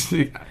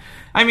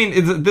 I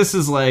mean, this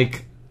is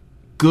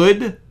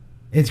good.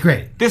 It's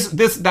great.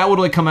 That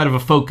would come out of a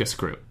focus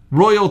group.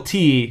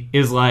 Royalty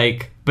is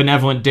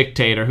benevolent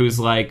dictator who's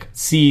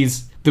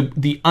sees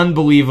the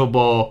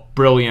unbelievable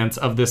brilliance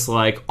of this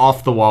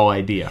off the wall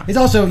idea. It's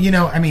also,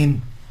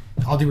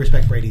 all due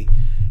respect, Brady,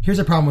 here's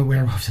a problem with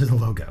Werewolves as a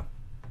logo.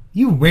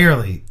 You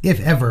rarely,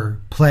 if ever,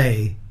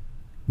 play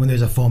when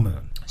there's a full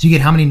moon. So you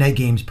get how many night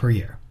games per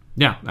year?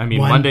 Yeah, I mean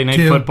 1, Monday Night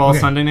 2, Football, okay.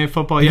 Sunday Night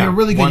Football. If Yeah, you're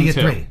really good, 1, you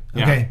get 2. 3.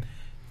 Yeah. Okay,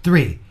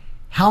 3.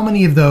 How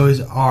many of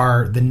those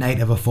are the night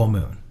of a full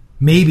moon?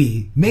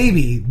 Maybe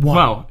one.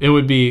 Well, it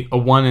would be a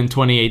 1 in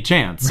 28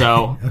 chance.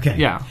 So, Okay.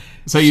 yeah.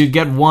 So you'd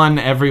get one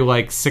every,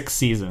 6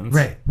 seasons.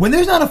 Right. When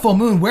there's not a full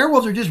moon,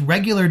 werewolves are just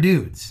regular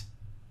dudes.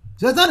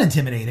 So that's not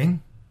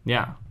intimidating.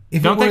 Yeah.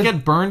 If Don't it they were-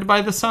 get burned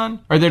by the sun?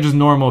 Or they're just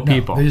normal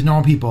people? They're just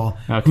normal people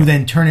Okay. who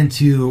then turn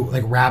into,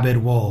 rabid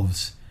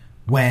wolves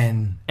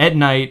when... At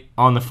night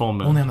on the full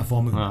moon. Only on the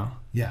full moon. Oh.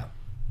 Yeah.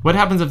 What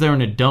happens if they're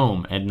in a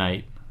dome at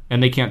night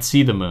and they can't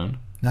see the moon?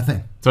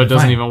 Nothing. So it They're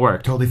doesn't fine. even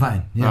work? Totally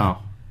fine. Yeah. Oh,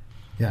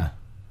 Yeah.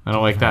 I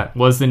don't like that.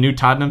 Was the new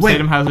Tottenham Wait.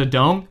 Stadium has a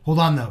dome? Hold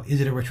on, though.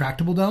 Is it a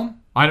retractable dome?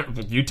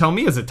 You tell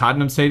me. Is it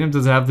Tottenham Stadium?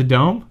 Does it have the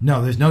dome?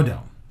 No, there's no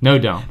dome. No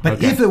dome. But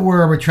Okay. if it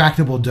were a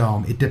retractable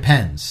dome, it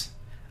depends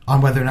on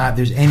whether or not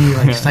there's any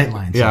sight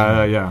lines.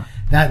 Yeah.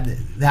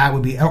 That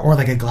would be, or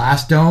a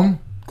glass dome,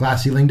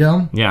 glass ceiling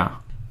dome. Yeah.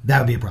 That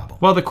would be a problem.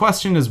 Well, the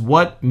question is,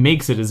 what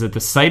makes it? Is it the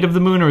sight of the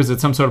moon, or is it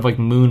some sort of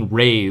moon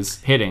rays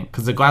hitting?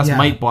 Because the glass Yeah.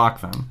 might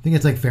block them. I think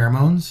it's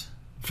pheromones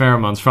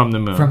Pheromones from the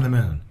moon. from the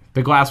moon,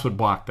 The glass would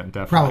block them,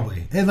 definitely.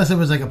 probably, unless it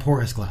was a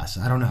porous glass.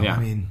 I don't know. Yeah. I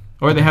mean,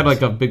 Or they had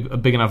a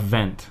big enough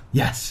vent.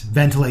 yes,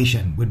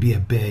 ventilation would be a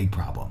big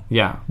problem.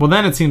 Yeah. Well,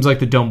 then it seems like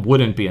the dome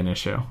wouldn't be an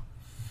issue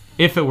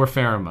if it were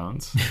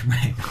pheromones.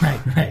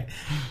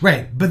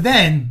 Right. But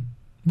then,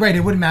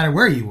 it wouldn't matter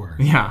where you were.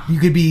 Yeah. You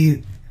could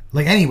be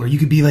anywhere. You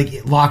could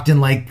be locked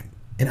in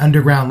an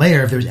underground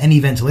layer if there's any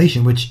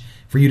ventilation. Which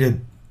for you to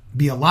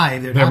be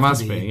alive, there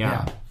must be,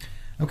 yeah.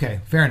 Okay,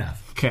 fair enough.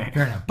 Okay.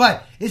 Fair enough.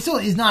 But it still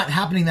is not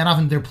happening that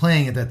often. They're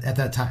playing at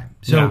that time.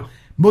 So Yeah.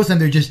 most of the time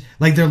they're just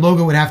their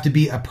logo would have to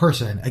be a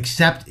person,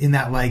 except in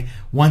that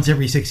once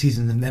every 6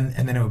 seasons, and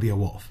then it would be a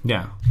wolf.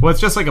 Yeah. Well, it's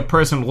just like a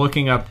person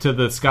looking up to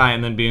the sky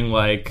and then being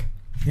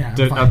Yeah,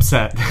 I'm fine.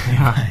 upset.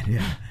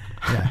 Yeah.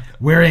 Yeah.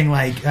 Wearing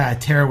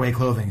tearaway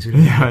clothing, so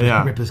he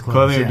Yeah. rip his clothes.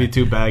 Clothing would Yeah. be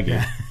too baggy.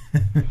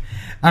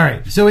 All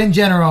right. So in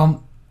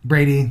general,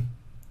 Brady,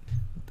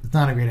 it's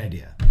not a great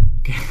idea.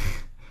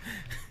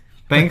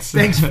 Thanks.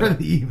 Thanks for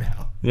the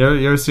email.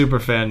 You're a super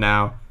fan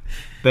now.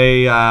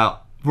 They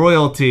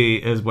royalty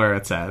is where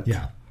it's at.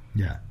 Yeah.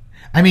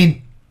 I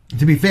mean,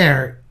 to be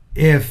fair,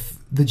 if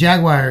the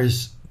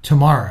Jaguars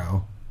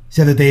tomorrow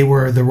said that they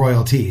were the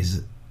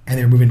royalties and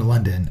they were moving to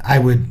London, I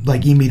would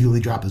immediately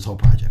drop this whole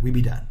project. We'd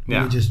be done. We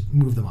Yeah. would just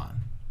move them on.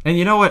 And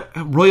you know what?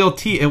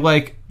 Royalty,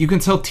 you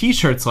can sell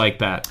T-shirts like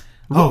that.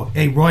 Oh,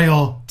 a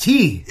royal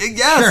tea.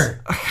 Yes.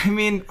 Shirt. I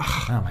mean,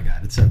 Oh my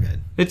god, it's so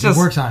good. It just-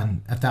 works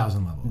on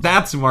 1,000 levels.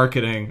 that's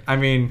marketing. I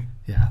mean,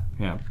 Yeah.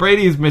 yeah.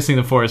 Brady's missing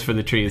the forest for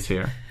the trees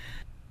here.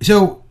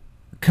 So,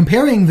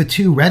 comparing the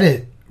two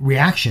Reddit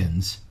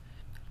reactions,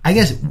 I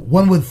guess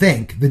one would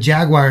think the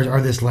Jaguars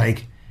are this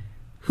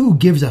who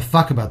gives a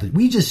fuck about this?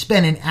 We just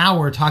spent an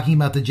hour talking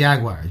about the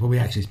Jaguars. Well, we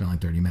actually spent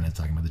 30 minutes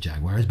talking about the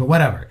Jaguars, but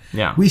whatever.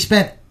 Yeah. We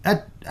spent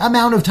an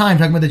amount of time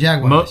talking about the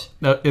Jaguars.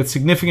 A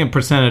significant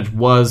percentage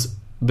was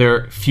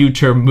their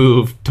future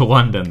move to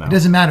London, though. It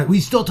doesn't matter. We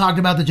still talked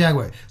about the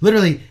Jaguars.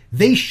 Literally,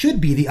 they should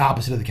be the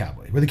opposite of the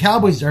Cowboys. Where the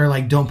Cowboys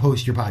are don't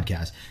post your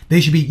podcast.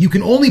 They should be, you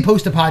can only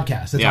post a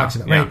podcast that talks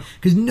about, right?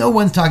 Because no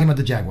one's talking about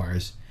the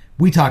Jaguars.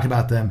 We talked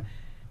about them.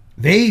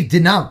 They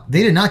did not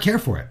care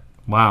for it.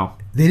 Wow.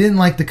 They didn't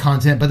like the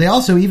content, but they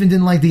also even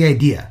didn't like the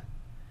idea.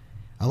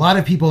 A lot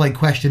of people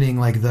questioning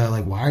why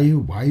are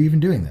you even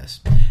doing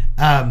this?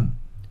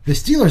 The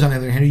Steelers, on the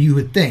other hand, who you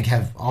would think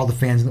have all the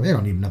fans, they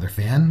don't need another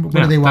fan. What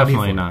do they want me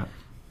for? Definitely not.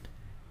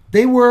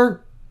 They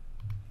were,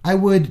 I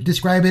would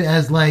describe it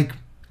as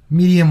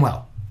medium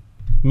well.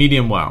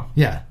 Medium well.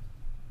 Yeah.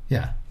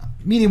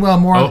 Medium well,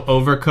 more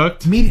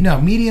Overcooked?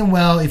 medium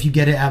well if you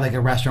get it at a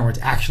restaurant where it's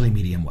actually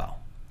medium well.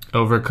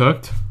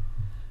 Overcooked?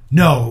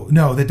 No,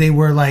 that they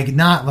were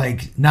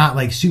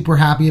not super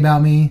happy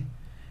about me,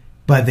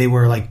 but they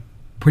were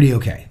pretty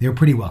okay. They were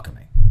pretty welcoming.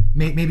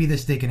 Maybe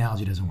this steak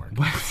analogy doesn't work.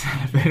 What does that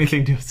have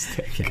anything to do with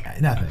steak? Yeah,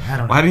 nothing. I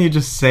don't know. Why don't you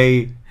just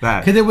say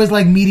that? Because it was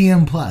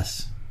medium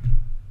plus.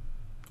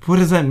 What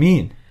does that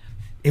mean?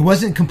 It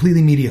wasn't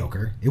completely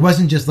mediocre. It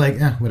wasn't just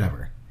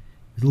whatever.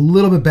 It was a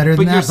little bit better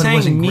than But that, you're but it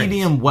wasn't saying great.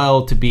 medium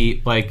well to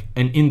be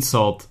an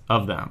insult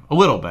of them. A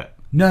little bit.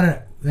 No.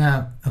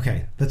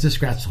 Okay, let's just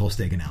scratch the whole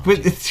steak analogy.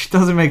 But it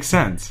doesn't make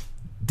sense.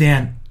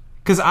 Dan,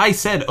 Because I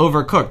said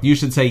overcooked. You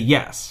should say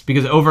yes.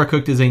 Because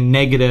overcooked is a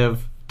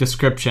negative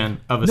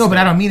description of a no, steak. but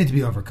I don't mean it to be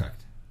overcooked.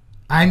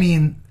 I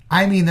mean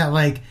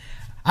that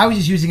I was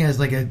just using it as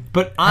a.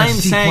 But a I'm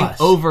C+. saying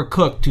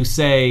overcooked to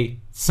say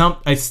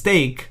a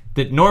steak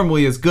that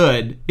normally is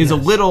good is a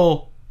Yes.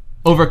 little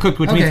overcooked,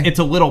 which Okay. means it's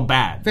a little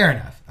bad. Fair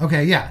enough.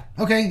 Okay,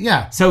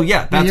 yeah. So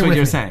yeah, that's what with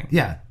you're me. saying.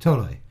 Yeah,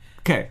 totally.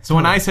 Okay, so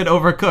when I said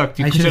overcooked,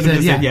 you I should have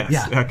just said yes.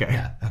 Yeah, Okay,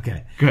 Yeah.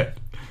 Okay. good.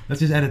 Let's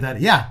just edit that.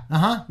 Yeah.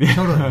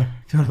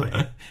 Totally.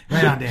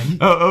 Right on, Dan.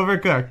 Oh,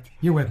 overcooked.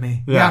 You're with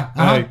me. Yeah.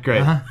 All right,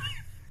 great.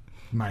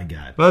 My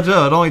God. Well,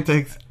 Joe, it only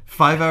takes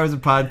 5 hours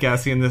of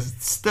podcasting, and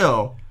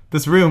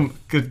this room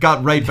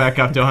got right back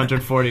up to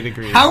 140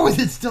 degrees. How is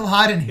it still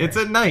hot in here? It's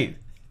at night.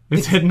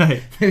 It's at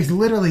night. There's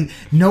literally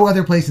no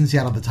other place in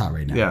Seattle that's hot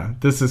right now. Yeah,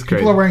 this is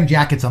crazy. People are wearing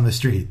jackets on the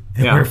street,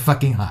 and Yeah. we're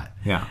fucking hot.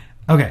 Yeah.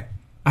 Okay.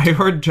 I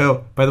heard,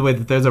 Joe, by the way,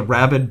 that there's a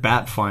rabid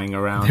bat flying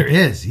around. There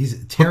is.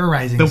 He's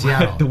terrorizing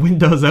Seattle. The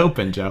window's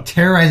open, Joe.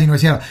 Terrorizing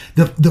North Seattle.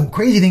 The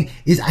crazy thing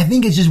is, I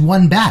think it's just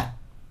one bat.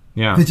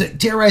 Yeah. It's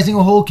terrorizing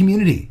a whole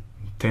community.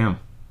 Damn.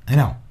 I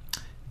know.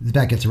 This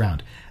bat gets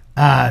around.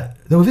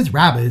 Though if it's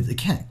rabid, it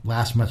can't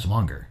last much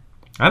longer.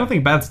 I don't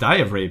think bats die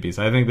of rabies.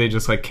 I think they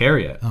just like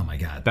carry it. Oh my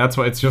god. That's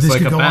why it's just this like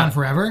could a go bat on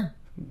forever?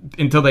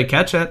 until they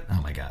catch it.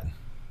 Oh my god.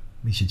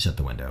 We should shut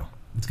the window.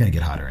 It's going to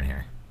get hotter in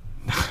here.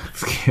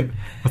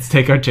 Let's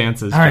take our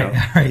chances. All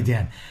right,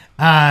 Dan.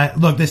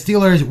 Look, the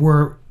Steelers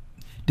were,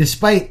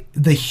 despite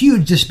the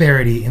huge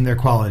disparity in their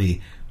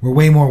quality, were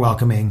way more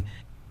welcoming.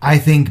 I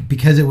think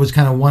because it was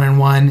kind of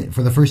 1-1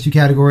 for the first two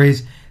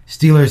categories,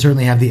 Steelers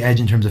certainly have the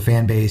edge in terms of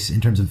fan base, in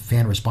terms of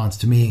fan response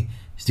to me.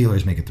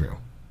 Steelers make it through.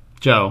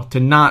 Joe, to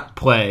not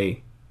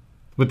play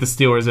with the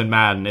Steelers in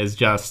Madden is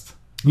just...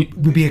 It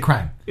would be a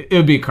crime. It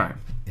would be a crime.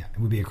 Yeah, it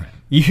would be a crime.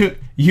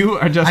 You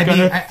are just going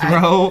to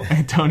throw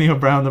Antonio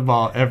Brown the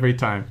ball every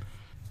time.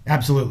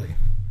 Absolutely.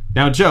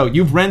 Now, Joe,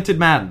 you've rented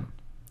Madden.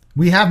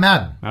 We have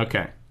Madden.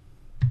 Okay.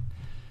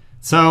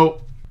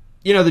 So,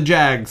 the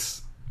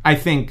Jags, I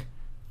think,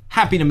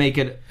 happy to make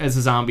it as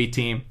a zombie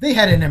team. They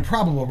had an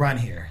improbable run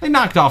here. They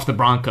knocked off the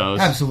Broncos.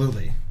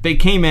 Absolutely. They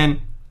came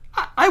in,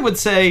 I would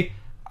say,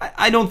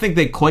 I don't think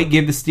they quite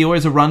gave the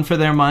Steelers a run for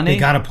their money. They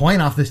got a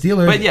point off the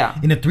Steelers. But yeah.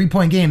 In a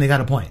 3-point game, they got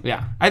a point.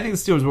 Yeah. I think the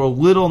Steelers were a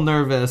little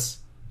nervous.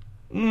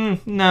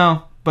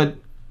 No, but...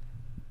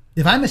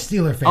 If I'm a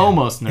Steeler fan...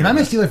 Almost nervous. If I'm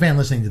a Steeler fan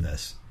listening to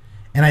this,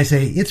 and I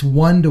say it's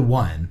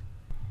 1-1,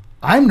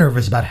 I'm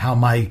nervous about how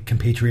my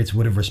compatriots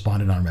would have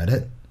responded on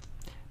Reddit.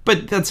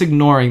 But that's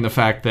ignoring the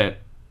fact that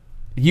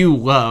you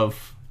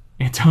love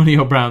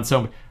Antonio Brown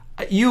so much.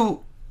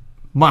 You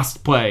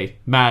must play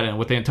Madden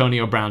with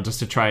Antonio Brown just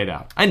to try it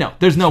out. I know.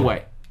 There's no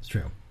way. It's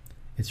true.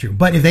 It's true.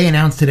 But if they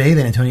announce today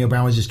that Antonio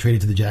Brown was just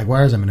traded to the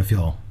Jaguars, I'm going to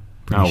feel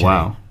pretty shitty.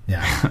 Wow.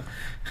 Yeah.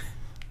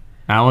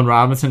 Allen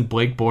Robinson,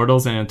 Blake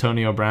Bortles, and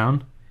Antonio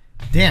Brown.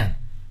 Dan.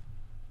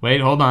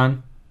 Wait, hold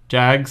on.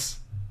 Jags.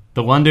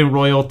 The London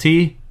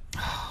Royalty.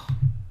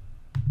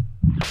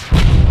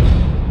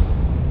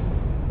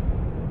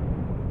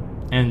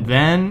 And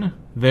then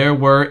there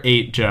were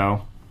 8,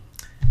 Joe.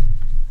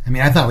 I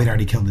mean, I thought we'd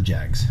already killed the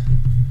Jags.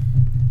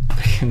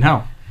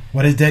 No.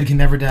 What is dead can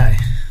never die.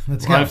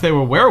 Let's go. Well, if they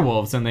were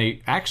werewolves, then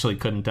they actually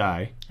couldn't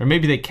die. Or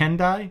maybe they can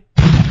die?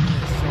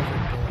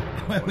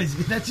 Let's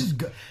just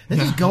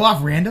go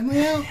off randomly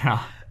now?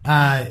 Yeah.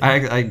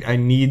 I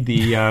need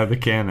the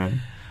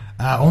cannon.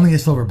 Only a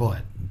silver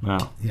bullet.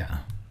 Oh. Yeah.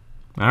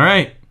 All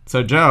right.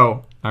 So,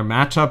 Joe, our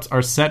matchups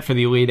are set for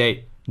the Elite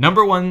Eight.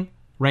 Number 1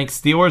 ranked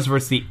Steelers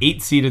versus the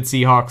 8-seeded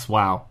Seahawks.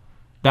 Wow.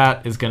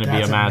 That is going to be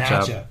a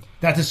matchup.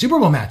 That's a Super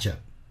Bowl matchup.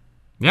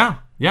 Yeah.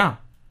 Wow.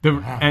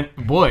 And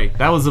boy,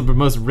 that was the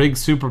most rigged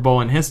Super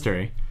Bowl in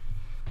history.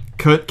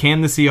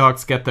 Can the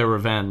Seahawks get their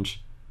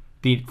revenge?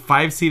 The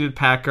 5-seeded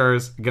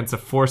Packers against the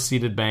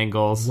 4-seeded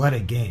Bengals. What a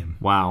game.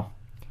 Wow.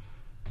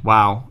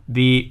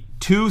 The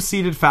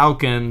 2-seeded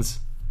Falcons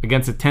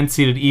against the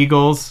 10-seeded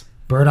Eagles.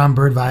 Bird on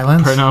bird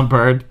violence. Bird on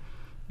bird.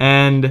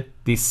 And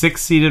the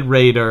 6-seeded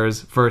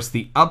Raiders versus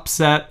the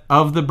upset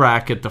of the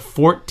bracket, the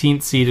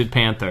 14th-seeded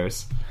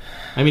Panthers.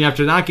 I mean,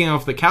 after knocking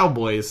off the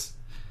Cowboys,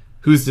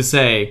 who's to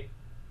say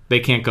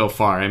they can't go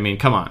far? I mean,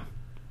 come on.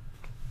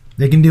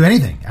 They can do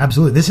anything.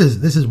 Absolutely. This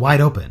is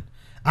wide open.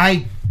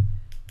 I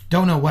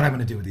don't know what I'm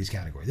going to do with these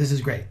categories. This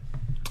is great.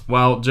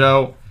 Well,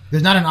 Joe,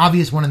 there's not an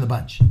obvious one in the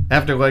bunch.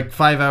 After like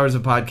 5 hours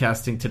of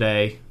podcasting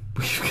today,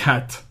 we've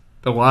got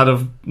a lot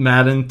of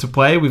Madden to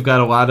play. We've got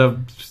a lot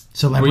of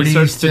celebrities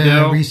research to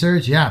do.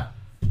 Research, yeah.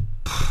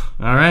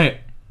 All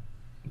right.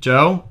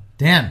 Joe?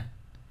 Dan,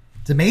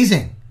 it's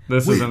amazing.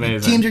 This is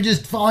amazing. Teams are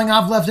just falling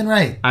off left and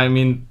right. I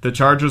mean, the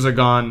Chargers are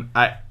gone.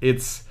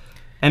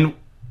 And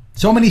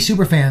so many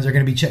super fans are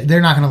going to be...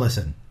 they're not going to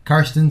listen.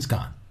 Karsten's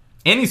gone.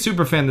 Any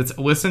super fan that's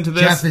listened to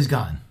this... Jeff is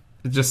gone.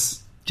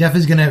 Jeff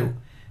is going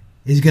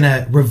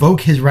to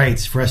revoke his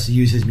rights for us to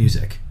use his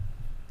music.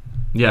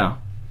 Yeah.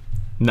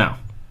 No.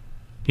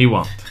 He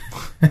won't.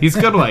 He's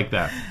good like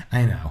that.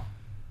 I know.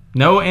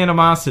 No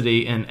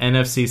animosity in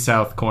NFC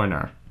South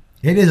corner.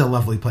 It is a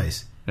lovely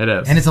place. It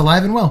is. And it's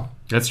alive and well.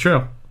 It's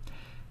true.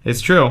 It's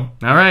true. All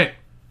right.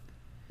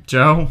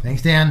 Joe.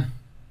 Thanks, Dan.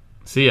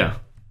 See ya.